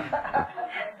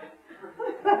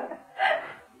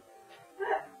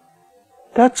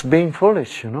 That's being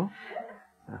foolish,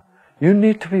 You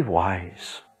need to be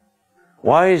wise.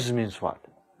 Wise means what?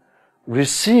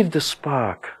 Receive the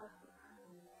spark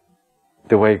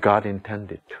the way God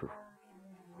intended to.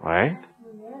 Right?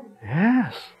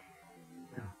 Yes.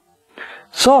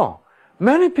 So,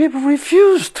 many people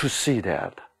refuse to see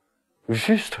that.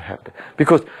 Refuse to have that.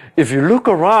 Because if you look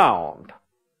around,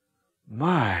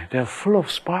 they're full of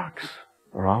sparks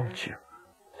around you.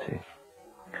 See?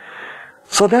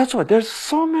 So that's why there's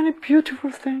so many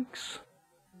beautiful things.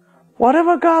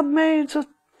 Whatever God made,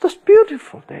 just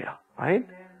beautiful they are, right?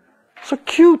 So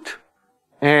cute.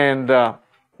 And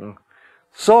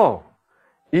so,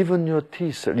 even your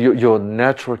T cells, your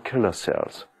natural killer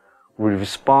cells, will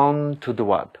respond to the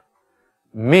what?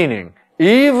 Meaning,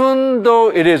 even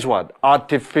though it is what?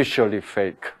 Artificially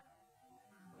fake.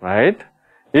 Right?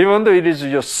 Even though it is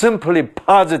you're simply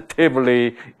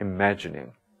positively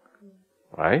imagining.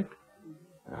 Right?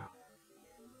 Yeah.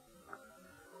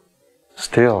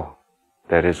 Still,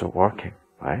 that isn't working,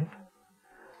 right?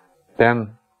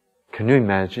 Then, can you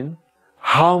imagine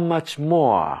how much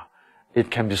more it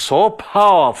can be so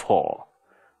powerful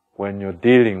when you're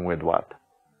dealing with what?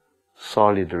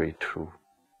 Solidly true.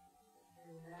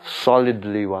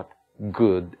 Solidly what?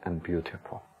 Good and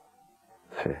beautiful.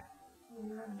 See?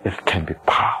 It can be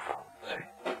powerful.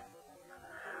 See?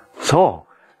 So,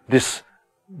 this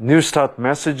New Start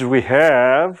message we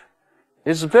have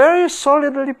is very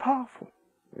solidly powerful.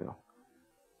 You know.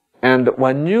 And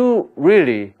when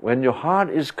your heart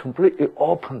is completely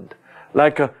opened,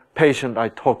 like a patient I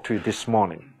talked to this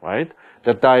morning, right?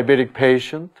 The diabetic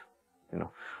patient, you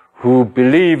know, who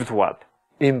believed what?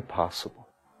 Impossible.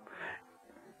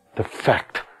 The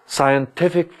fact,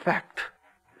 scientific fact,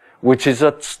 which is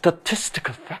a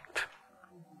statistical fact.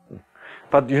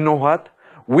 But you know what?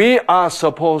 We are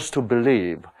supposed to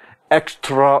believe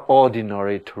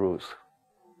extraordinary truth,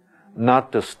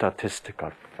 not the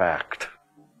statistical fact.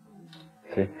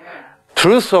 See?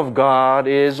 Truth of God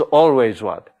is always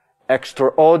what?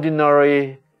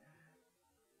 Extraordinary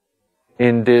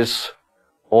in this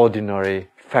ordinary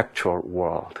factual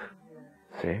world.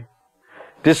 See?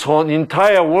 This whole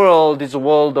entire world is a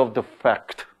world of the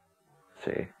fact.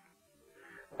 See?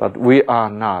 But we are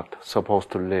not supposed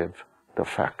to live the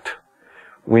fact.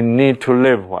 We need to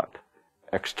live what?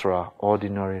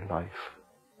 Extraordinary life.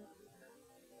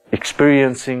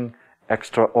 Experiencing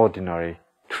extraordinary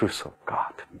truth of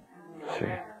God. See?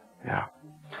 Yeah.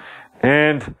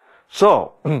 And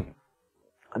so,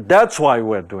 that's why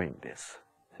we're doing this.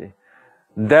 See?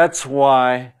 That's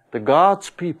why the God's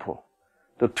people,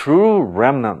 the true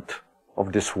remnant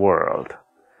of this world,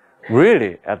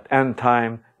 really at end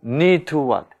time need to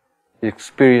what?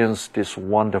 Experience this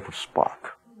wonderful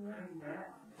spark.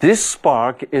 This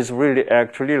spark is really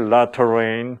actually latter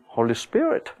rain Holy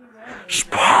Spirit.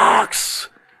 Sparks!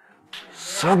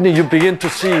 Suddenly you begin to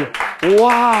see,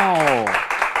 wow!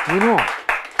 You know,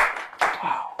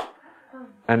 wow.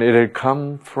 And it will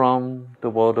come from the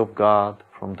Word of God,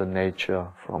 from the nature,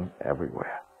 from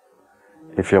everywhere.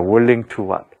 If you're willing to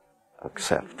what?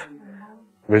 Accept.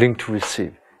 Willing to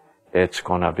receive. It's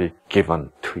gonna be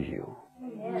given to you.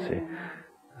 See?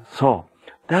 So,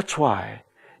 that's why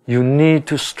you need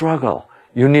to struggle.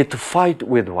 You need to fight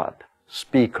with what?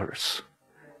 Speakers.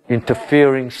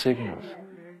 Interfering signals.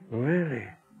 Really?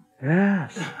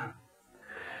 Yes.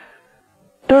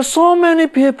 There are so many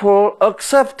people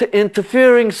accept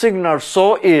interfering signals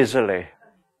so easily.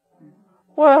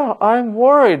 Well, I'm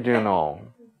worried, you know.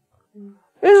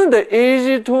 Isn't it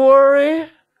easy to worry?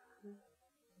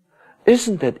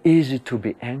 Isn't it easy to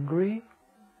be angry?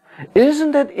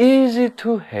 Isn't it easy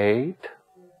to hate?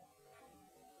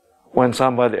 When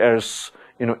somebody else,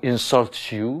 you know,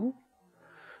 insults you,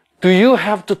 do you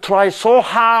have to try so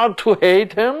hard to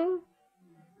hate him?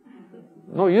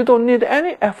 No, you don't need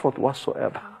any effort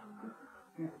whatsoever.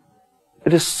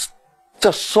 It is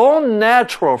just so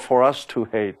natural for us to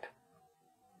hate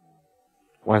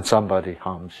when somebody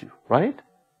harms you, right?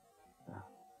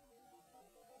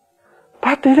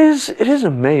 But it is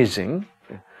amazing.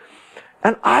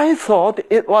 And I thought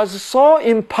it was so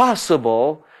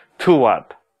impossible to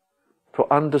what? To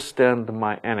understand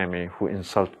my enemy who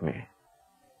insulted me.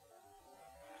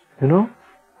 You know?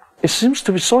 It seems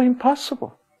to be so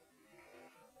impossible.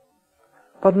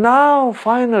 But now,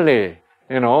 finally,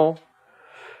 you know,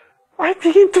 I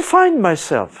begin to find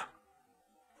myself.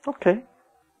 Okay.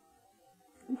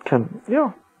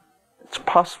 It's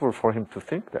possible for him to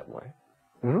think that way.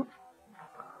 You know?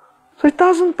 So it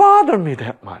doesn't bother me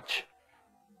that much.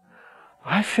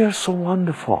 I feel so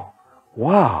wonderful.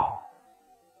 Wow.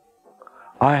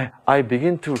 I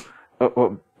begin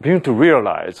to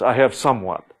realize I have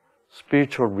somewhat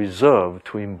spiritual reserve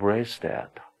to embrace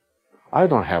that. I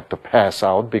don't have to pass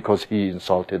out because he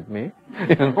insulted me.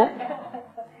 You know?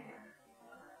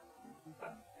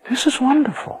 This is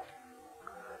wonderful.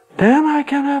 Then I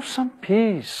can have some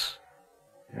peace.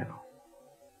 You know.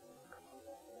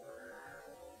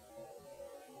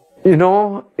 You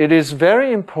know, it is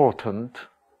very important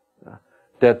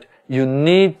that you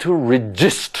need to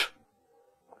resist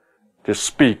the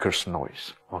speaker's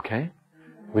noise, okay?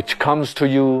 which comes to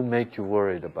you, make you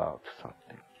worried about something.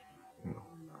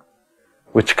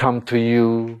 Which come to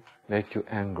you, make you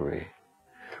angry.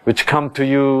 Which come to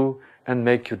you and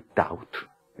make you doubt,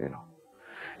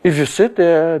 If you sit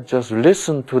there, just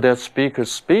listen to that speaker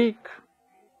speak,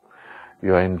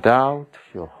 you're in doubt,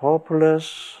 you're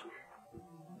hopeless.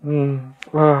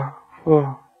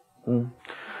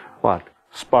 What?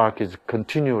 Spark is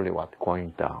continually what?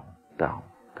 Going down, down,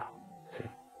 down. See?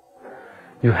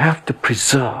 You have to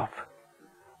preserve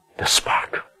the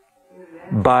spark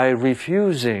by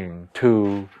refusing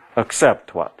to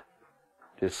accept what?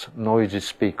 This noisy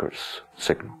speaker's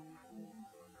signal.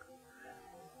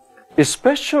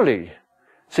 Especially,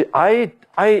 see, I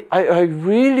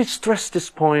really stress this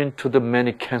point to the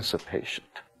many cancer patients.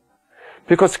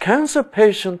 Because cancer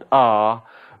patients are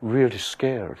really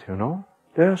scared,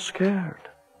 They're scared.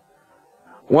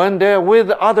 When they're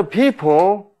with other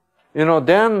people,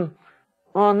 then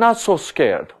not so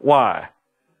scared. Why?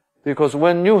 Because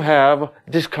when you have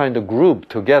this kind of group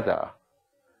together,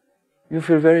 you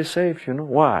feel very safe,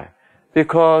 Why?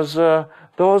 Because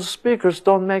those speakers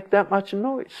don't make that much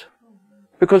noise.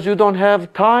 Because you don't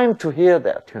have time to hear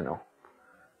that,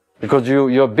 Because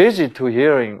you're busy to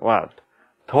hearing what?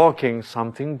 Talking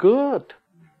something good.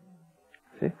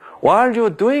 See? While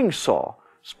you're doing so,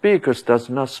 speakers does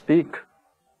not speak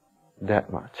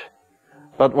that much.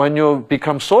 But when you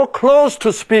become so close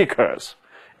to speakers,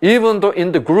 even though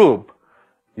in the group,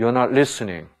 you're not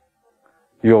listening,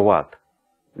 you're what?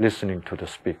 Listening to the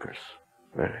speakers.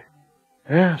 Really?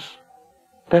 Yes,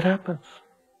 that happens.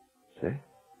 See?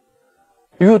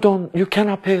 You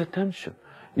cannot pay attention.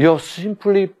 You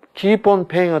simply keep on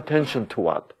paying attention to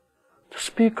what? The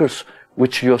speakers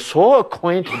which you're so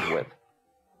acquainted with.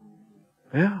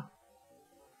 Yeah.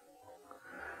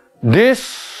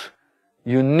 This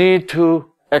you need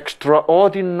to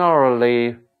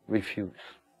extraordinarily refuse.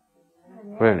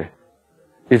 Really.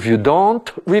 If you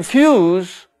don't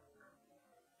refuse,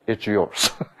 it's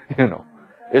yours.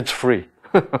 It's free.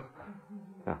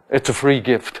 Yeah. It's a free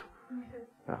gift.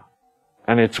 Yeah.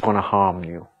 And it's going to harm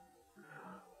you.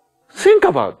 Think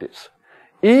about this.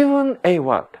 Even a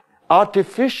what?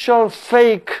 Artificial,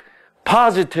 fake,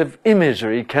 positive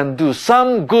imagery can do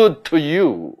some good to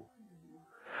you.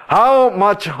 How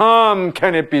much harm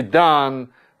can it be done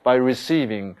by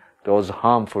receiving those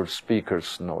harmful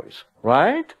speakers' noise?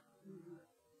 Right?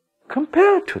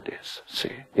 Compare to this,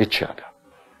 see, each other.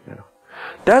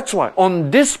 That's why,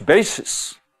 on this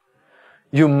basis,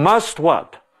 you must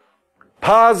what?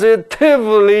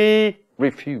 Positively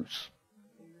refuse.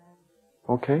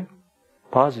 Okay?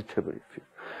 Positively refuse.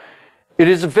 It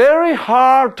is very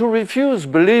hard to refuse,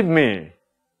 believe me.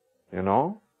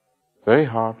 Very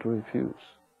hard to refuse.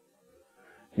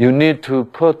 You need to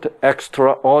put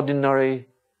extraordinary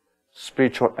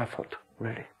spiritual effort,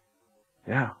 really.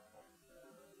 Yeah.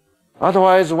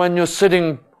 Otherwise, when you're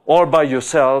sitting all by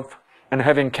yourself and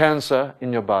having cancer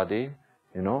in your body,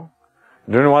 do you know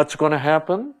what's going to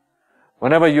happen?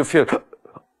 Whenever you feel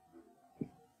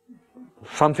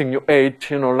something you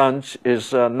ate, lunch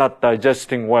is not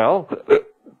digesting well,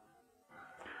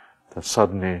 then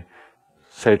suddenly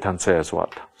Satan says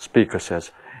what? Speaker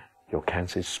says, your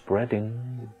cancer is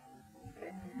spreading.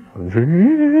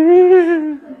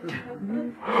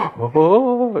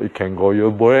 Oh, it can go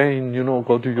your brain,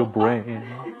 go to your brain.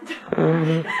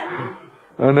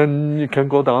 And then it can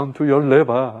go down to your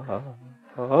liver.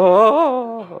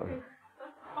 Oh.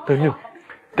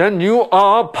 Then you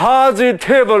are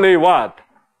positively what?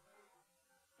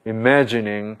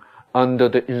 Imagining under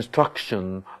the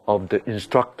instruction of the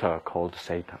instructor called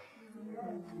Satan.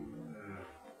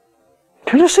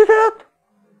 Can you see that?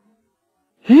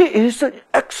 He is an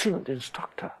excellent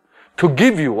instructor to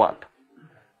give you what?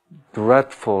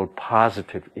 Dreadful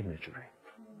positive imagery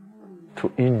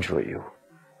to injure you.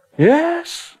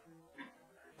 Yes.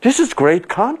 This is great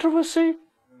controversy.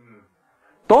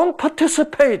 Don't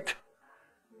participate.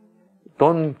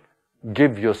 Don't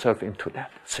give yourself into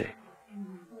that. See?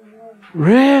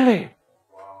 Really?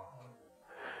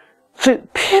 See,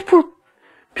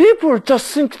 people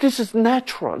just think this is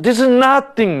natural. This is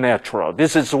nothing natural.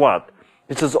 This is what?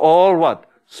 This is all what?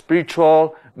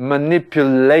 Spiritual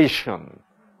manipulation.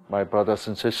 My brothers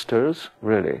and sisters,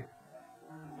 really.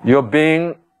 You're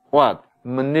being what?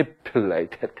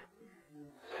 Manipulated.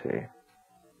 See?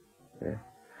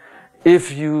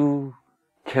 If you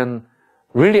can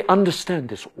really understand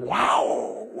this,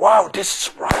 wow, this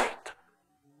is right.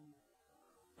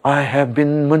 I have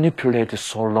been manipulated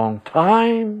so long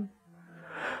time.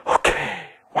 Okay,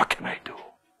 what can I do?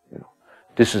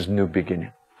 This is new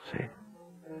beginning. See?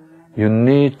 You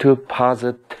need to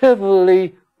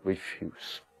positively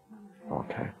refuse.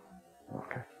 Okay.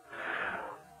 Okay.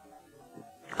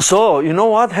 So, you know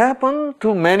what happened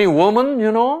to many women,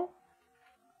 you know?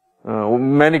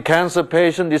 Many cancer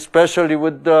patients, especially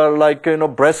with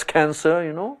breast cancer,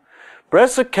 you know?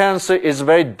 Breast cancer is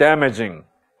very damaging,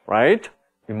 right?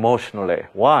 Emotionally.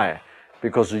 Why?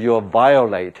 Because you are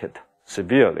violated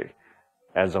severely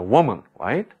as a woman,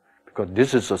 right? Because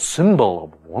this is a symbol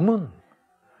of woman,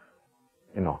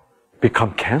 you know,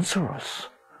 become cancerous.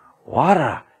 What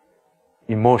a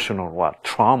emotional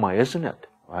trauma, isn't it?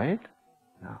 Right?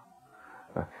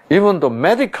 Yeah. Even though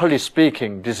medically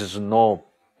speaking, this is no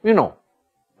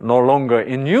longer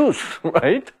in use,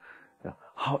 right? Yeah.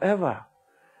 However,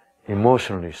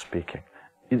 emotionally speaking,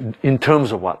 in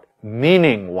terms of what?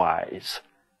 Meaning-wise,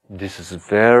 this is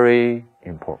very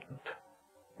important,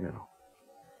 you know.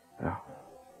 Yeah.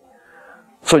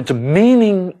 So the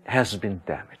meaning has been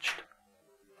damaged.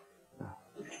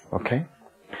 Okay?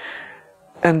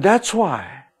 And that's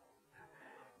why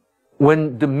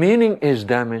when the meaning is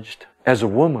damaged as a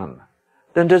woman,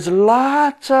 then there's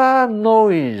lots of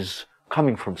noise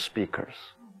coming from speakers,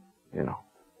 you know.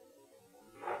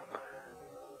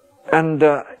 And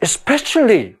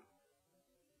especially,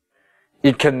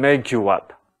 it can make you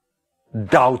what?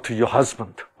 Doubt your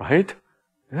husband, right?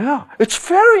 Yeah, it's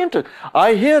very interesting.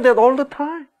 I hear that all the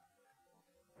time.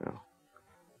 Yeah.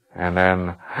 And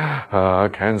then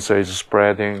cancer is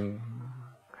spreading.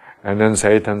 And then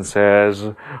Satan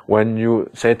says,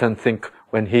 Satan think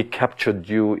when he captured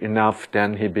you enough,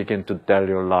 then he begin to tell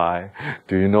you a lie.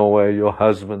 Do you know where your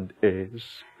husband is?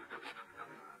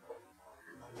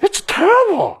 It's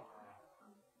terrible.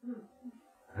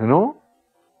 You know?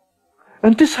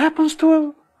 And this happens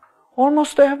to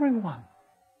almost everyone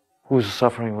who's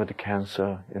suffering with the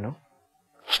cancer, you know,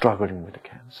 struggling with the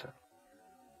cancer.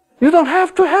 You don't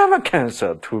have to have a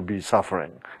cancer to be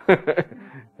suffering,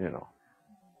 you know.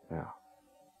 Yeah.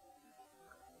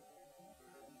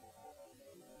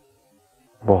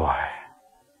 Boy,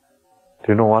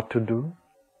 do you know what to do?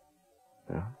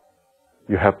 Yeah.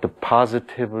 You have to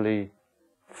positively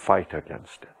fight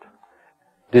against it.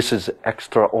 This is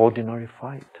extraordinary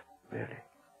fight, really.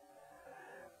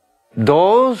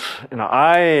 Those, you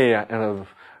know,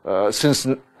 since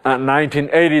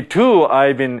 1982,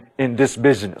 I've been in this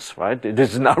business, right?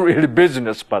 This is not really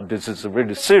business, but this is a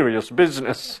really serious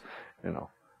business, you know.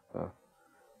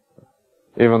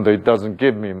 Even though it doesn't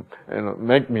give me,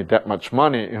 make me that much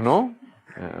money, you know.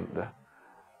 And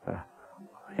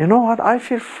you know what? I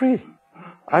feel free.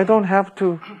 I don't have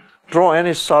to draw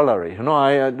any salary. You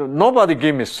know, nobody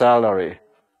give me salary,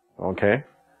 okay?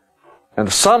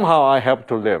 And somehow I have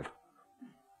to live.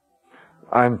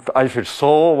 I feel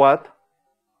so what?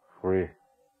 Free.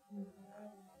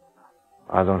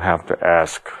 I don't have to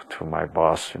ask to my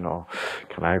boss, you know,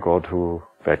 can I go to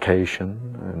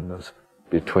vacation and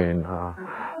between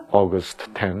August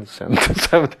 10th and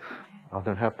 7th? I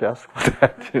don't have to ask for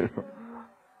that, you know.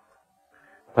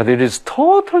 But it is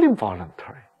totally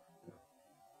voluntary.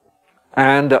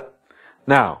 And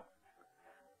now,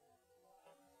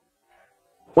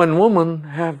 when women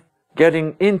have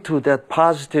getting into that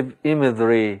positive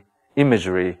imagery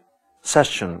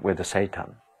session with the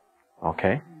Satan,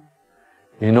 okay?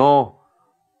 You know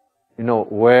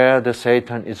where the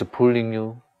Satan is pulling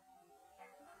you?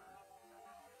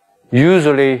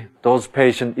 Usually, those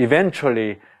patients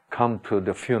eventually come to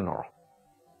the funeral.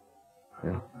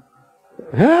 You know?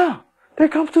 Yeah, they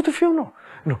come to the funeral.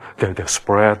 You know, they're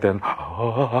spread, then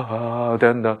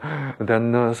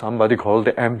somebody called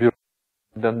the ambulance.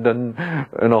 Then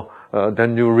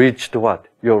you reach the what?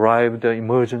 You arrive the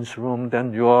emergency room.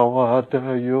 Then you are what?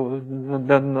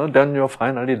 Then you're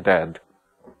finally dead.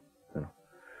 You know.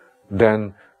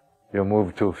 Then you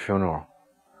move to funeral.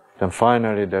 Then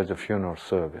finally there's a funeral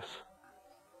service.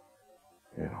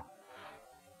 You know,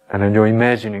 and then you're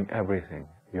imagining everything.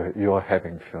 You're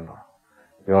having funeral.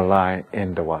 You're lying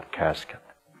in the what? Casket.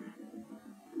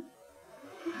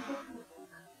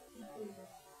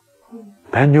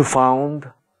 Then you found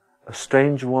a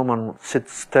strange woman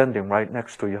standing right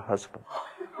next to your husband.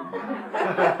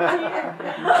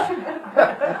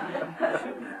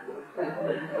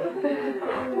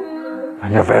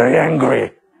 And you're very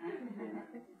angry.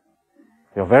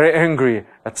 You're very angry.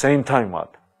 At the same time,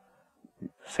 what?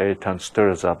 Satan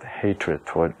stirs up hatred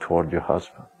toward your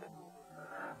husband.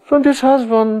 So this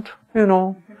husband, you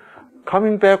know,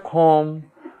 coming back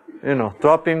home, you know,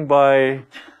 dropping by,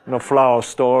 flower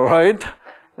store, right?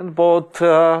 And bought,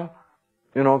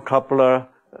 couple of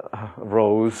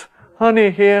roses.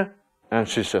 Honey, here. And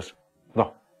she says,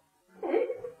 no.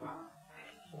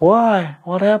 Why?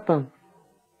 What happened?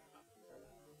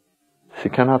 She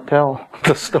cannot tell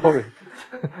the story.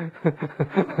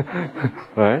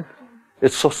 Right?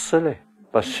 It's so silly,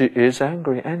 but she is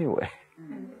angry anyway.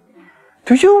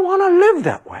 Do you want to live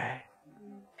that way?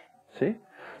 See?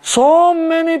 So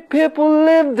many people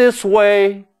live this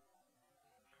way.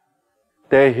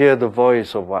 They hear the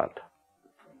voice of what?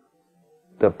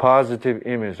 The positive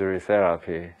imagery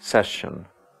therapy session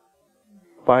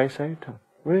by Satan.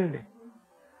 Really.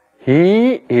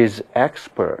 He is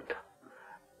expert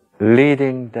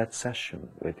leading that session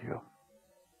with you.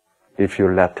 If you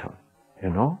let him, you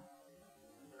know?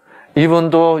 Even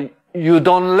though you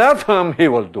don't let him, he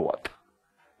will do it.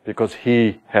 Because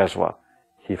he has what?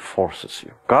 He forces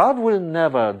you. God will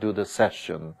never do the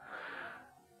session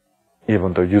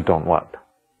even though you don't want.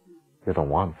 You don't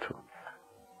want to.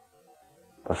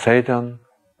 But Satan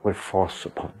will force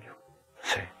upon you.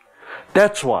 See?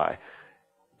 That's why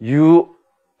you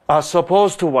are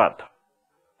supposed to what?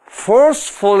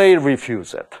 Forcefully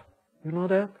refuse it. You know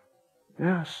that?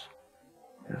 Yes.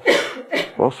 Yes.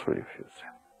 Forcefully refuse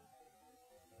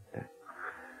it. Okay.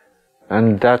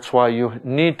 And that's why you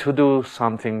need to do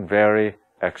something very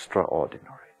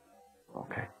extraordinary.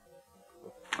 Okay.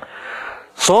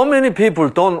 So many people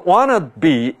don't want to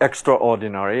be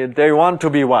extraordinary. They want to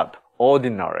be what?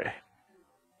 Ordinary.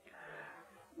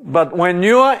 But when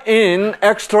you are in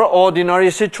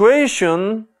extraordinary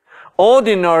situation,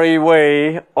 ordinary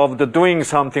way of doing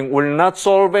something will not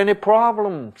solve any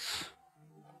problems.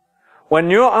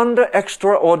 When you're under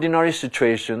extraordinary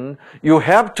situation, you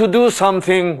have to do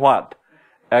something what?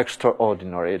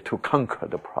 Extraordinary to conquer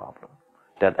the problem.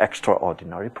 That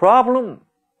extraordinary problem.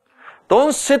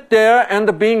 Don't sit there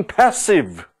and being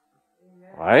passive.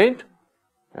 Right?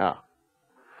 Yeah.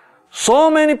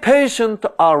 So many patients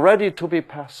are ready to be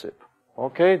passive.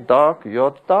 Okay, doc,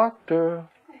 you're the doctor.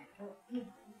 You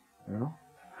know?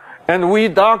 And we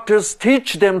doctors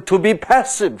teach them to be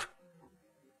passive.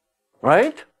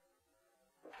 Right?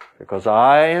 Because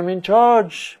I am in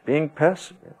charge, being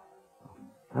passive.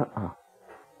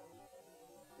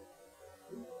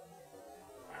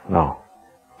 No.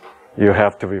 You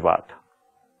have to be what?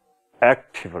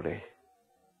 Actively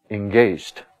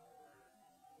engaged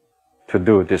to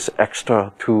do this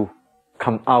extra, to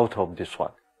come out of this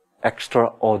what?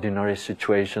 Extraordinary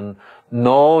situation.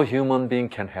 No human being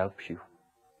can help you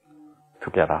to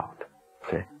get out.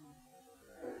 Okay?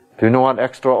 Do you know what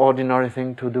extraordinary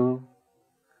thing to do?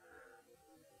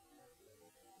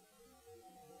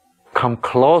 Come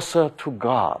closer to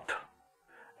God.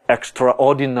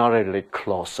 Extraordinarily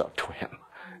closer to Him.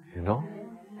 You know?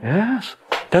 Yes.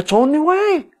 That's the only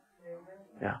way.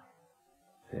 Yeah.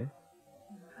 See?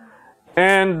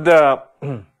 And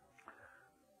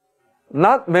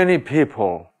not many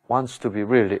people wants to be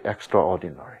really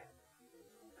extraordinary.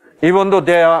 Even though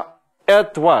they are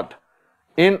at what?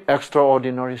 In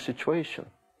extraordinary situation.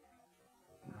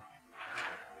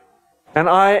 And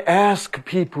I ask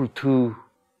people to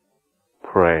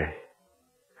pray.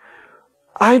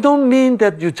 I don't mean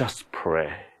that you just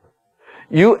pray.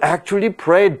 You actually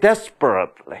pray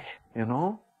desperately, you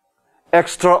know? With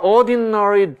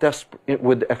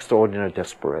extraordinary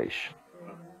desperation.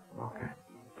 Okay.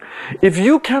 If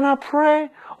you cannot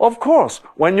pray, of course,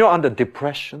 when you're under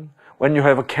depression, when you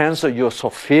have a cancer, you're so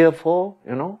fearful,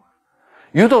 you know?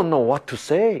 You don't know what to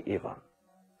say even.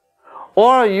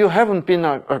 Or you haven't been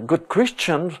a good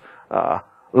Christian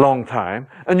long time,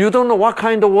 and you don't know what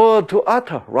kind of word to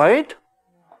utter, right?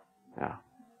 Yeah.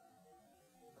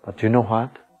 But you know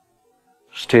what?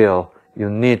 Still, you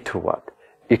need to what?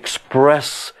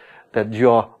 Express that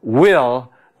your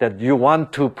will, that you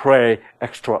want to pray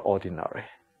extraordinary.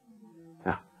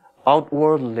 Yeah.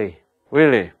 Outwardly,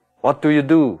 really, what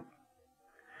do?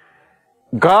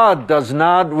 God does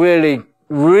not really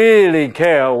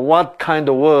care what kind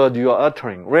of word you are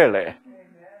uttering, really.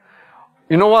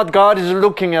 You know what God is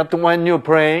looking at when you're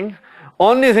praying?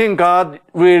 Only thing God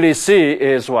really sees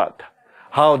is what?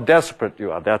 How desperate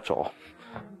you are, that's all.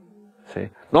 See?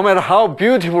 No matter how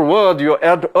beautiful word you're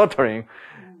uttering,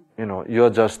 you know, you're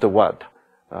just what?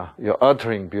 You're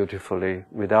uttering beautifully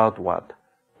without what?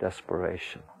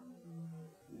 Desperation.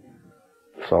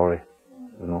 Sorry,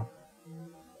 you know.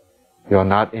 You're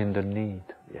not in the need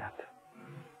yet.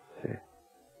 See?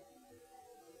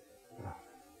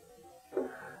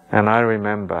 And I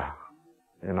remember,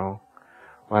 you know,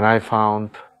 when I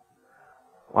found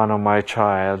one of my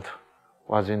child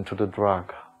was into the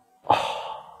drug.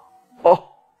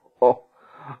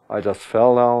 I just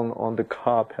fell down on the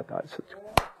carpet. I said,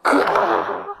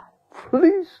 God,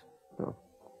 please. You know.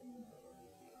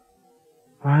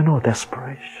 I know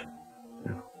desperation.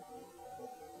 You know.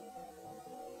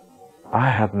 I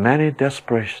have many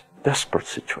desperate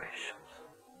situations.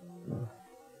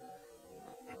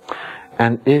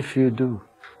 And if you do,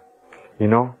 you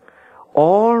know,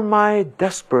 all my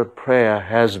desperate prayer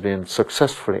has been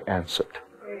successfully answered.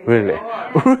 Really.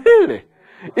 Really.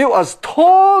 It was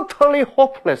totally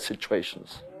hopeless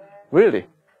situations. Really.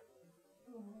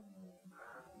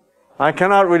 I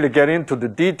cannot really get into the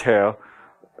detail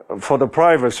for the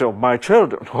privacy of my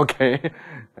children, okay?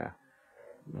 Yeah.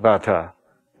 But,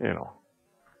 you know,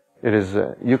 it is,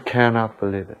 you cannot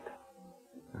believe it.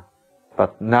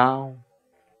 But now,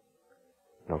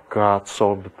 you know, God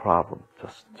solved the problem.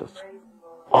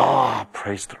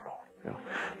 Praise the Lord. You know.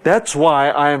 That's why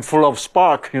I am full of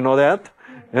spark, you know that?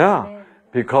 Yeah.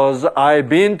 Because I've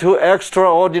been to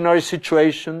extraordinary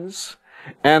situations,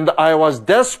 and I was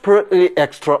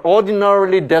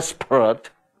extraordinarily desperate.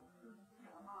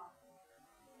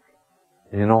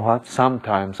 You know what?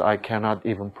 Sometimes I cannot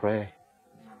even pray.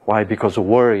 Why? Because of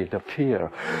worry, the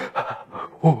fear.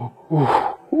 You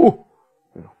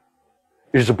know,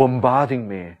 is bombarding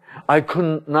me. I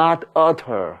could not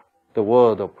utter the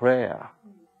word of prayer.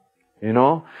 You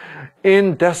know?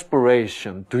 In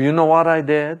desperation, do you know what I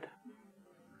did?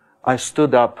 I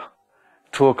stood up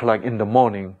 2 o'clock in the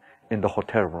morning in the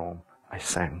hotel room. I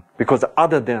sang. Because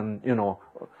other than, you know,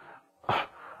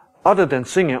 other than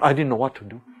singing, I didn't know what to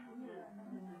do.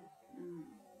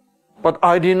 But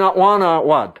I did not want to,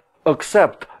 what?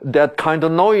 Accept that kind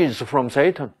of noise from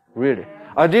Satan, really.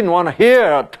 I didn't want to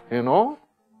hear it, you know.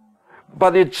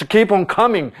 But it's keep on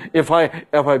coming. If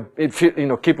you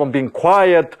know, keep on being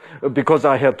quiet because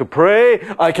I have to pray,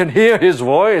 I can hear his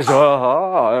voice. My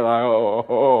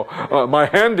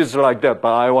hand is like that,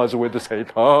 but I was with Satan.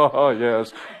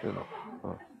 Yes, you know.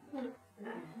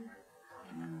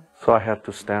 So I had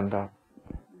to stand up.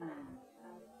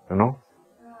 You know?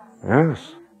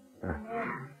 Yes.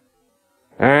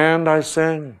 And I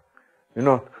sang. You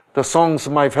know, the songs,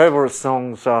 my favorite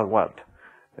songs are what?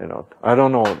 You know, I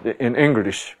don't know in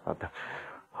English.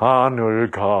 하늘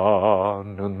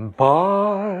가는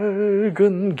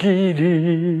밝은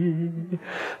길이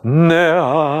내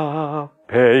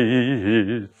앞에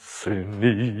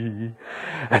있으니.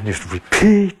 And you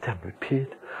repeat and repeat.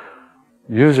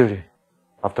 Usually,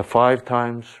 after 5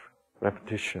 times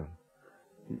repetition,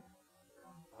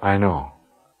 I know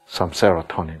some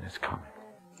serotonin is coming.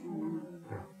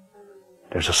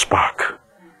 There's a spark.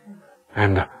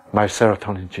 And my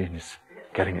serotonin gene is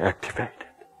getting activated.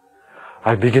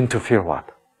 I begin to feel what?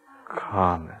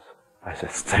 Calmness. I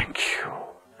said, thank you,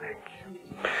 thank you.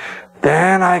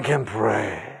 Then I can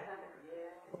pray.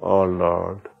 Oh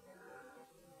Lord,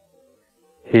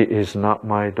 he is not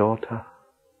my daughter.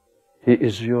 He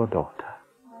is your daughter.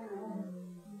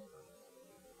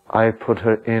 I put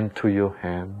her into your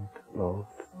hand, Lord.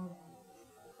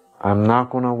 I'm not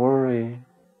going to worry.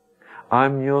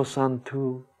 I'm your son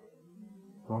too.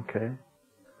 Okay?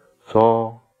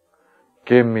 So,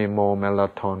 give me more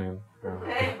melatonin.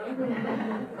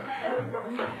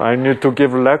 I need to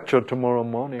give a lecture tomorrow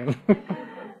morning.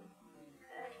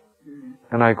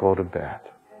 And I go to bed.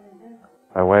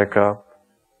 I wake up,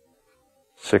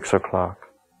 6 o'clock.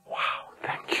 Wow,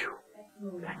 thank you.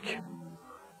 Thank you.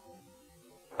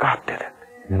 God did it,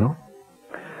 you know?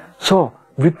 So,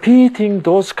 repeating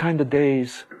those kind of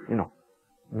days, you know,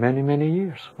 many, many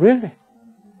years. Really.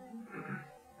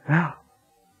 Yeah.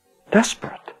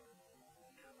 Desperate.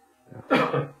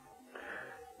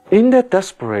 In that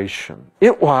desperation,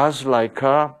 it was like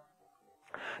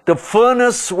the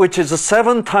furnace which is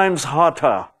 7 times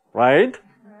hotter, right?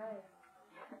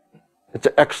 It's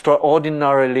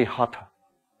extraordinarily hotter.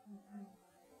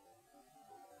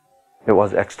 It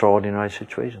was extraordinary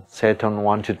situation. Satan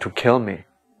wanted to kill me.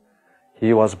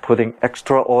 He was putting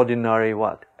extraordinary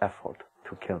what? Effort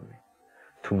to kill me.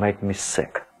 To make me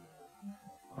sick.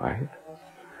 Right?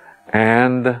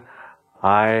 And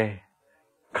I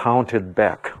counted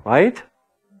back, right?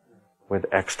 With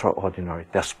extraordinary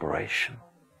desperation.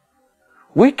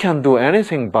 We can do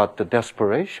anything but the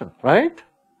desperation, right?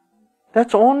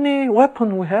 That's the only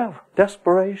weapon we have,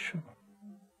 desperation.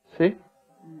 See?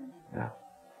 Yeah.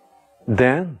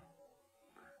 Then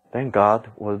God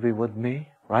will be with me,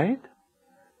 right?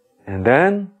 And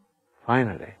then,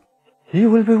 finally, he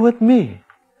will be with me.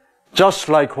 Just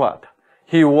like what?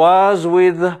 He was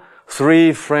with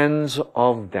 3 friends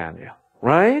of Daniel,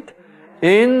 right?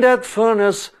 In that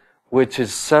furnace, which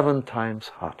is 7 times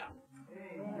hotter.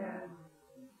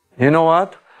 You know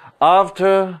what?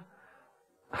 After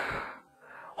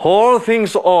whole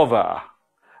thing's over,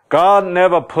 God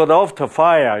never put off the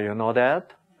fire, you know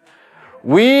that?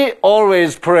 We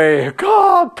always pray,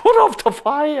 God, put off the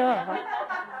fire.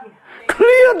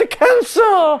 Clear the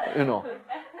cancer, you know.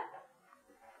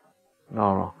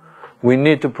 No. We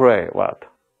need to pray, what?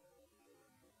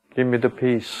 Give me the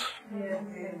peace.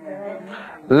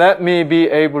 Let me be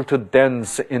able to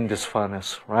dance in this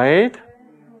furnace, right?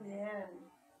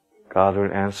 God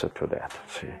will answer to that.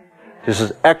 See, this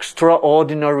is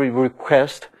extraordinary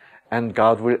request, and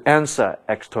God will answer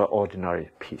extraordinary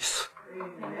peace.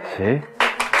 See?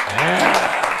 Yeah.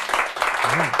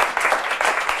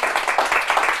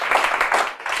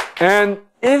 And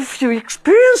if you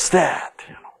experience that,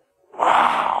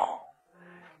 wow,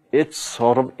 it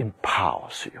sort of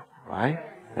empowers you, right?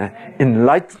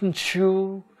 Enlightens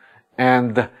you,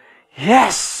 and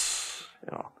yes,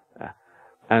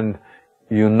 and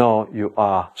you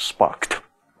are sparked,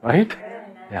 right?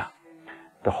 Yeah.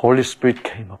 The Holy Spirit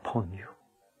came upon you,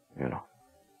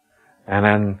 and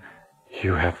then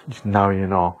you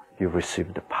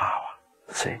receive the power.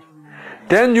 See?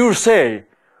 Then you say,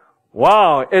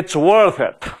 wow, it's worth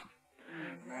it.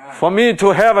 For me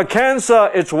to have a cancer,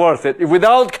 it's worth it.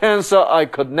 Without cancer, I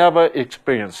could never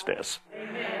experience this.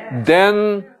 Amen.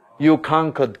 Then you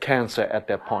conquered cancer at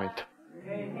that point.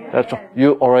 That's all.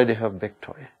 You already have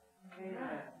victory.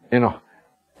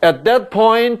 At that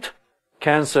point,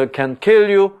 cancer can kill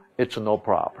you, it's no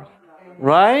problem.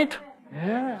 Right?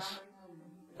 Yes.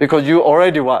 Because you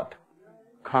already what?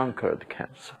 Conquered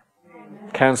cancer.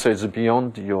 Cancer is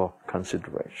beyond your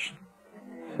consideration.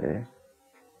 See?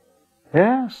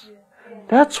 Yes.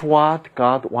 That's what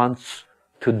God wants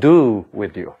to do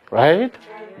with you, right?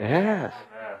 Yes.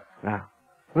 Yeah.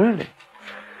 Really.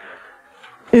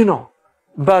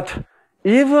 But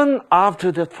even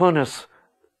after the furnace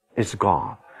is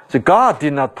gone, so God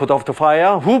did not put off the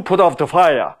fire. Who put off the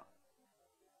fire?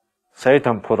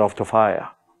 Satan put off the fire.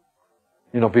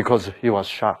 Because he was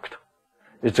shocked.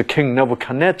 It's the King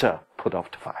Nebuchadnezzar put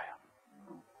off the fire.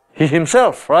 He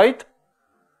himself, right?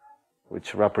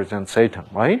 Which represents Satan,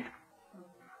 right?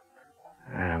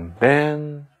 And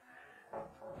then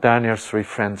Daniel's 3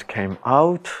 friends came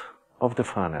out of the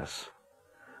furnace.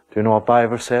 Do you know what the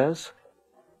Bible says?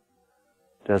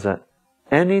 There's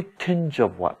any tinge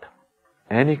of what?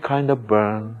 Any kind of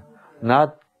burn,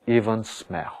 not even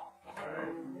smell.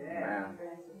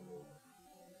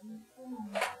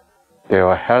 They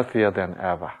were healthier than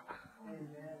ever.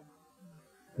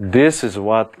 This is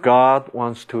what God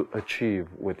wants to achieve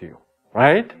with you.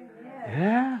 Right?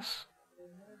 Yes.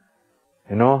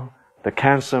 The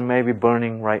cancer may be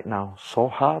burning right now, so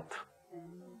hot,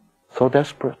 so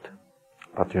desperate.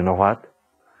 But you know what?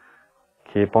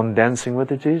 Keep on dancing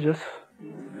with Jesus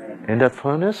in that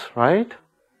furnace, right?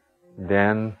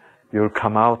 Then you'll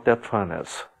come out that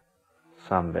furnace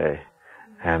someday,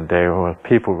 and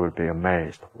people will be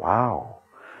amazed. Wow,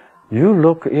 you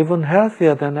look even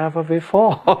healthier than ever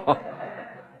before.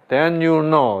 Then you'll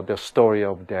know the story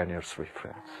of Daniel's 3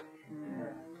 friends.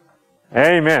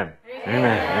 Amen.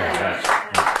 Amen. Amen.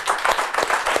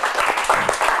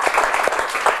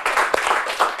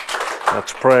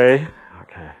 Let's pray.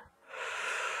 Okay.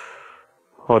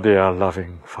 Oh, dear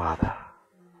loving Father,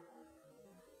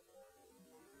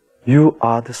 you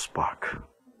are the spark.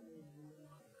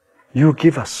 You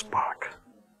give us spark.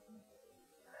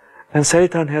 And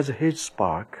Satan has his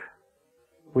spark,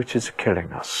 which is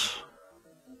killing us.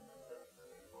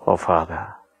 Oh,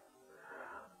 Father,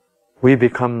 we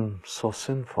become so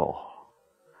sinful.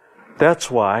 That's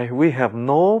why we have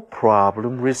no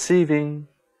problem receiving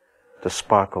the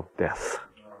spark of death.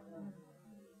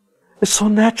 It's so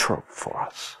natural for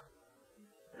us.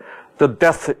 The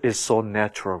death is so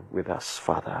natural with us,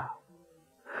 Father.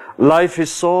 Life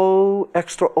is so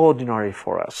extraordinary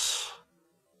for us.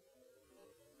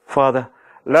 Father,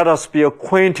 let us be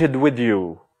acquainted with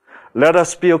you. Let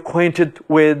us be acquainted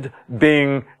with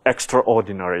being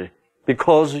extraordinary,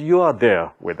 because you are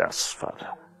there with us, Father.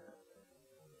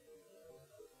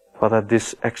 Father,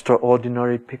 this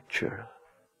extraordinary picture,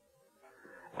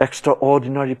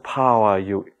 extraordinary power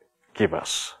you give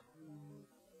us,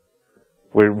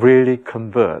 will really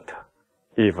convert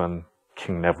even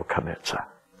King Nebuchadnezzar.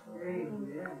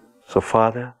 So,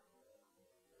 Father,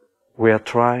 we are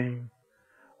trying.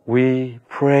 We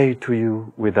pray to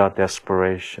you with our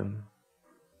desperation,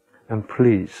 and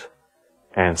please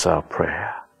answer our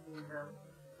prayer.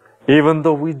 Even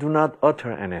though we do not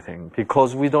utter anything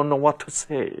because we don't know what to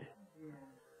say,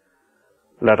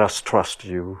 let us trust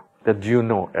you that you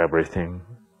know everything,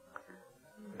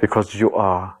 because you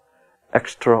are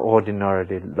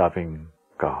extraordinarily loving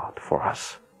God for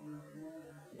us.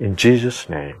 In Jesus'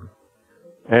 name,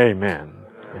 amen.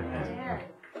 Amen.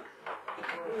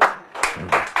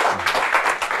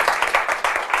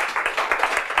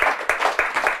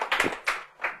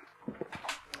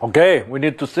 Okay, we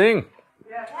need to sing.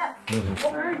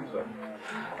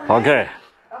 Okay.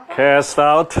 Cast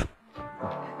out.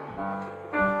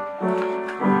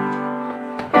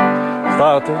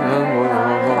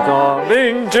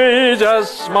 Loving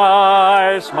Jesus,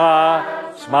 smile,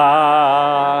 smile,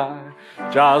 smile.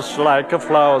 Just like a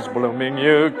flower's blooming,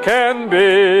 you can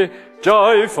be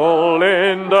joyful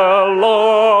in the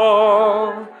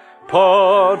Lord.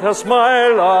 Put a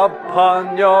smile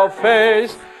upon your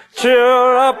face,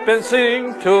 cheer up and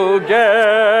sing together.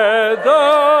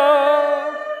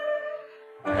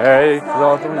 Take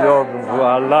thought of your who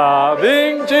are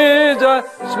loving Jesus,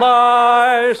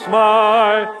 smile,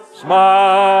 smile,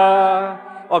 smile.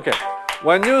 Okay,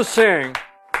 when you sing,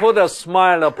 put a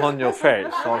smile upon your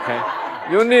face, okay?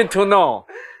 You need to know,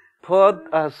 put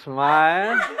a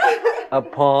smile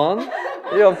upon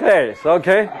your face,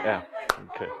 okay? Yeah,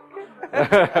 okay.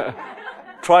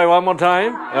 Try one more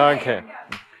time, okay.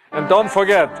 And don't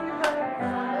forget,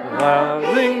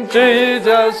 loving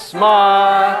Jesus,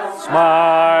 smile,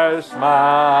 smile,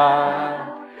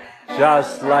 smile.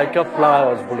 Just like a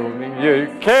flower's blooming, you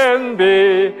can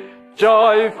be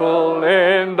joyful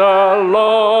in the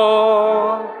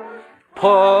Lord.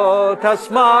 Put a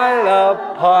smile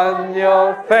upon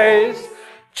your face,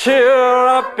 cheer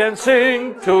up and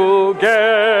sing together.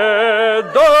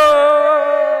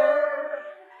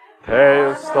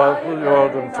 Taste of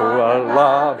Jordan to a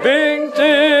loving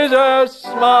Jesus,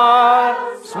 smile.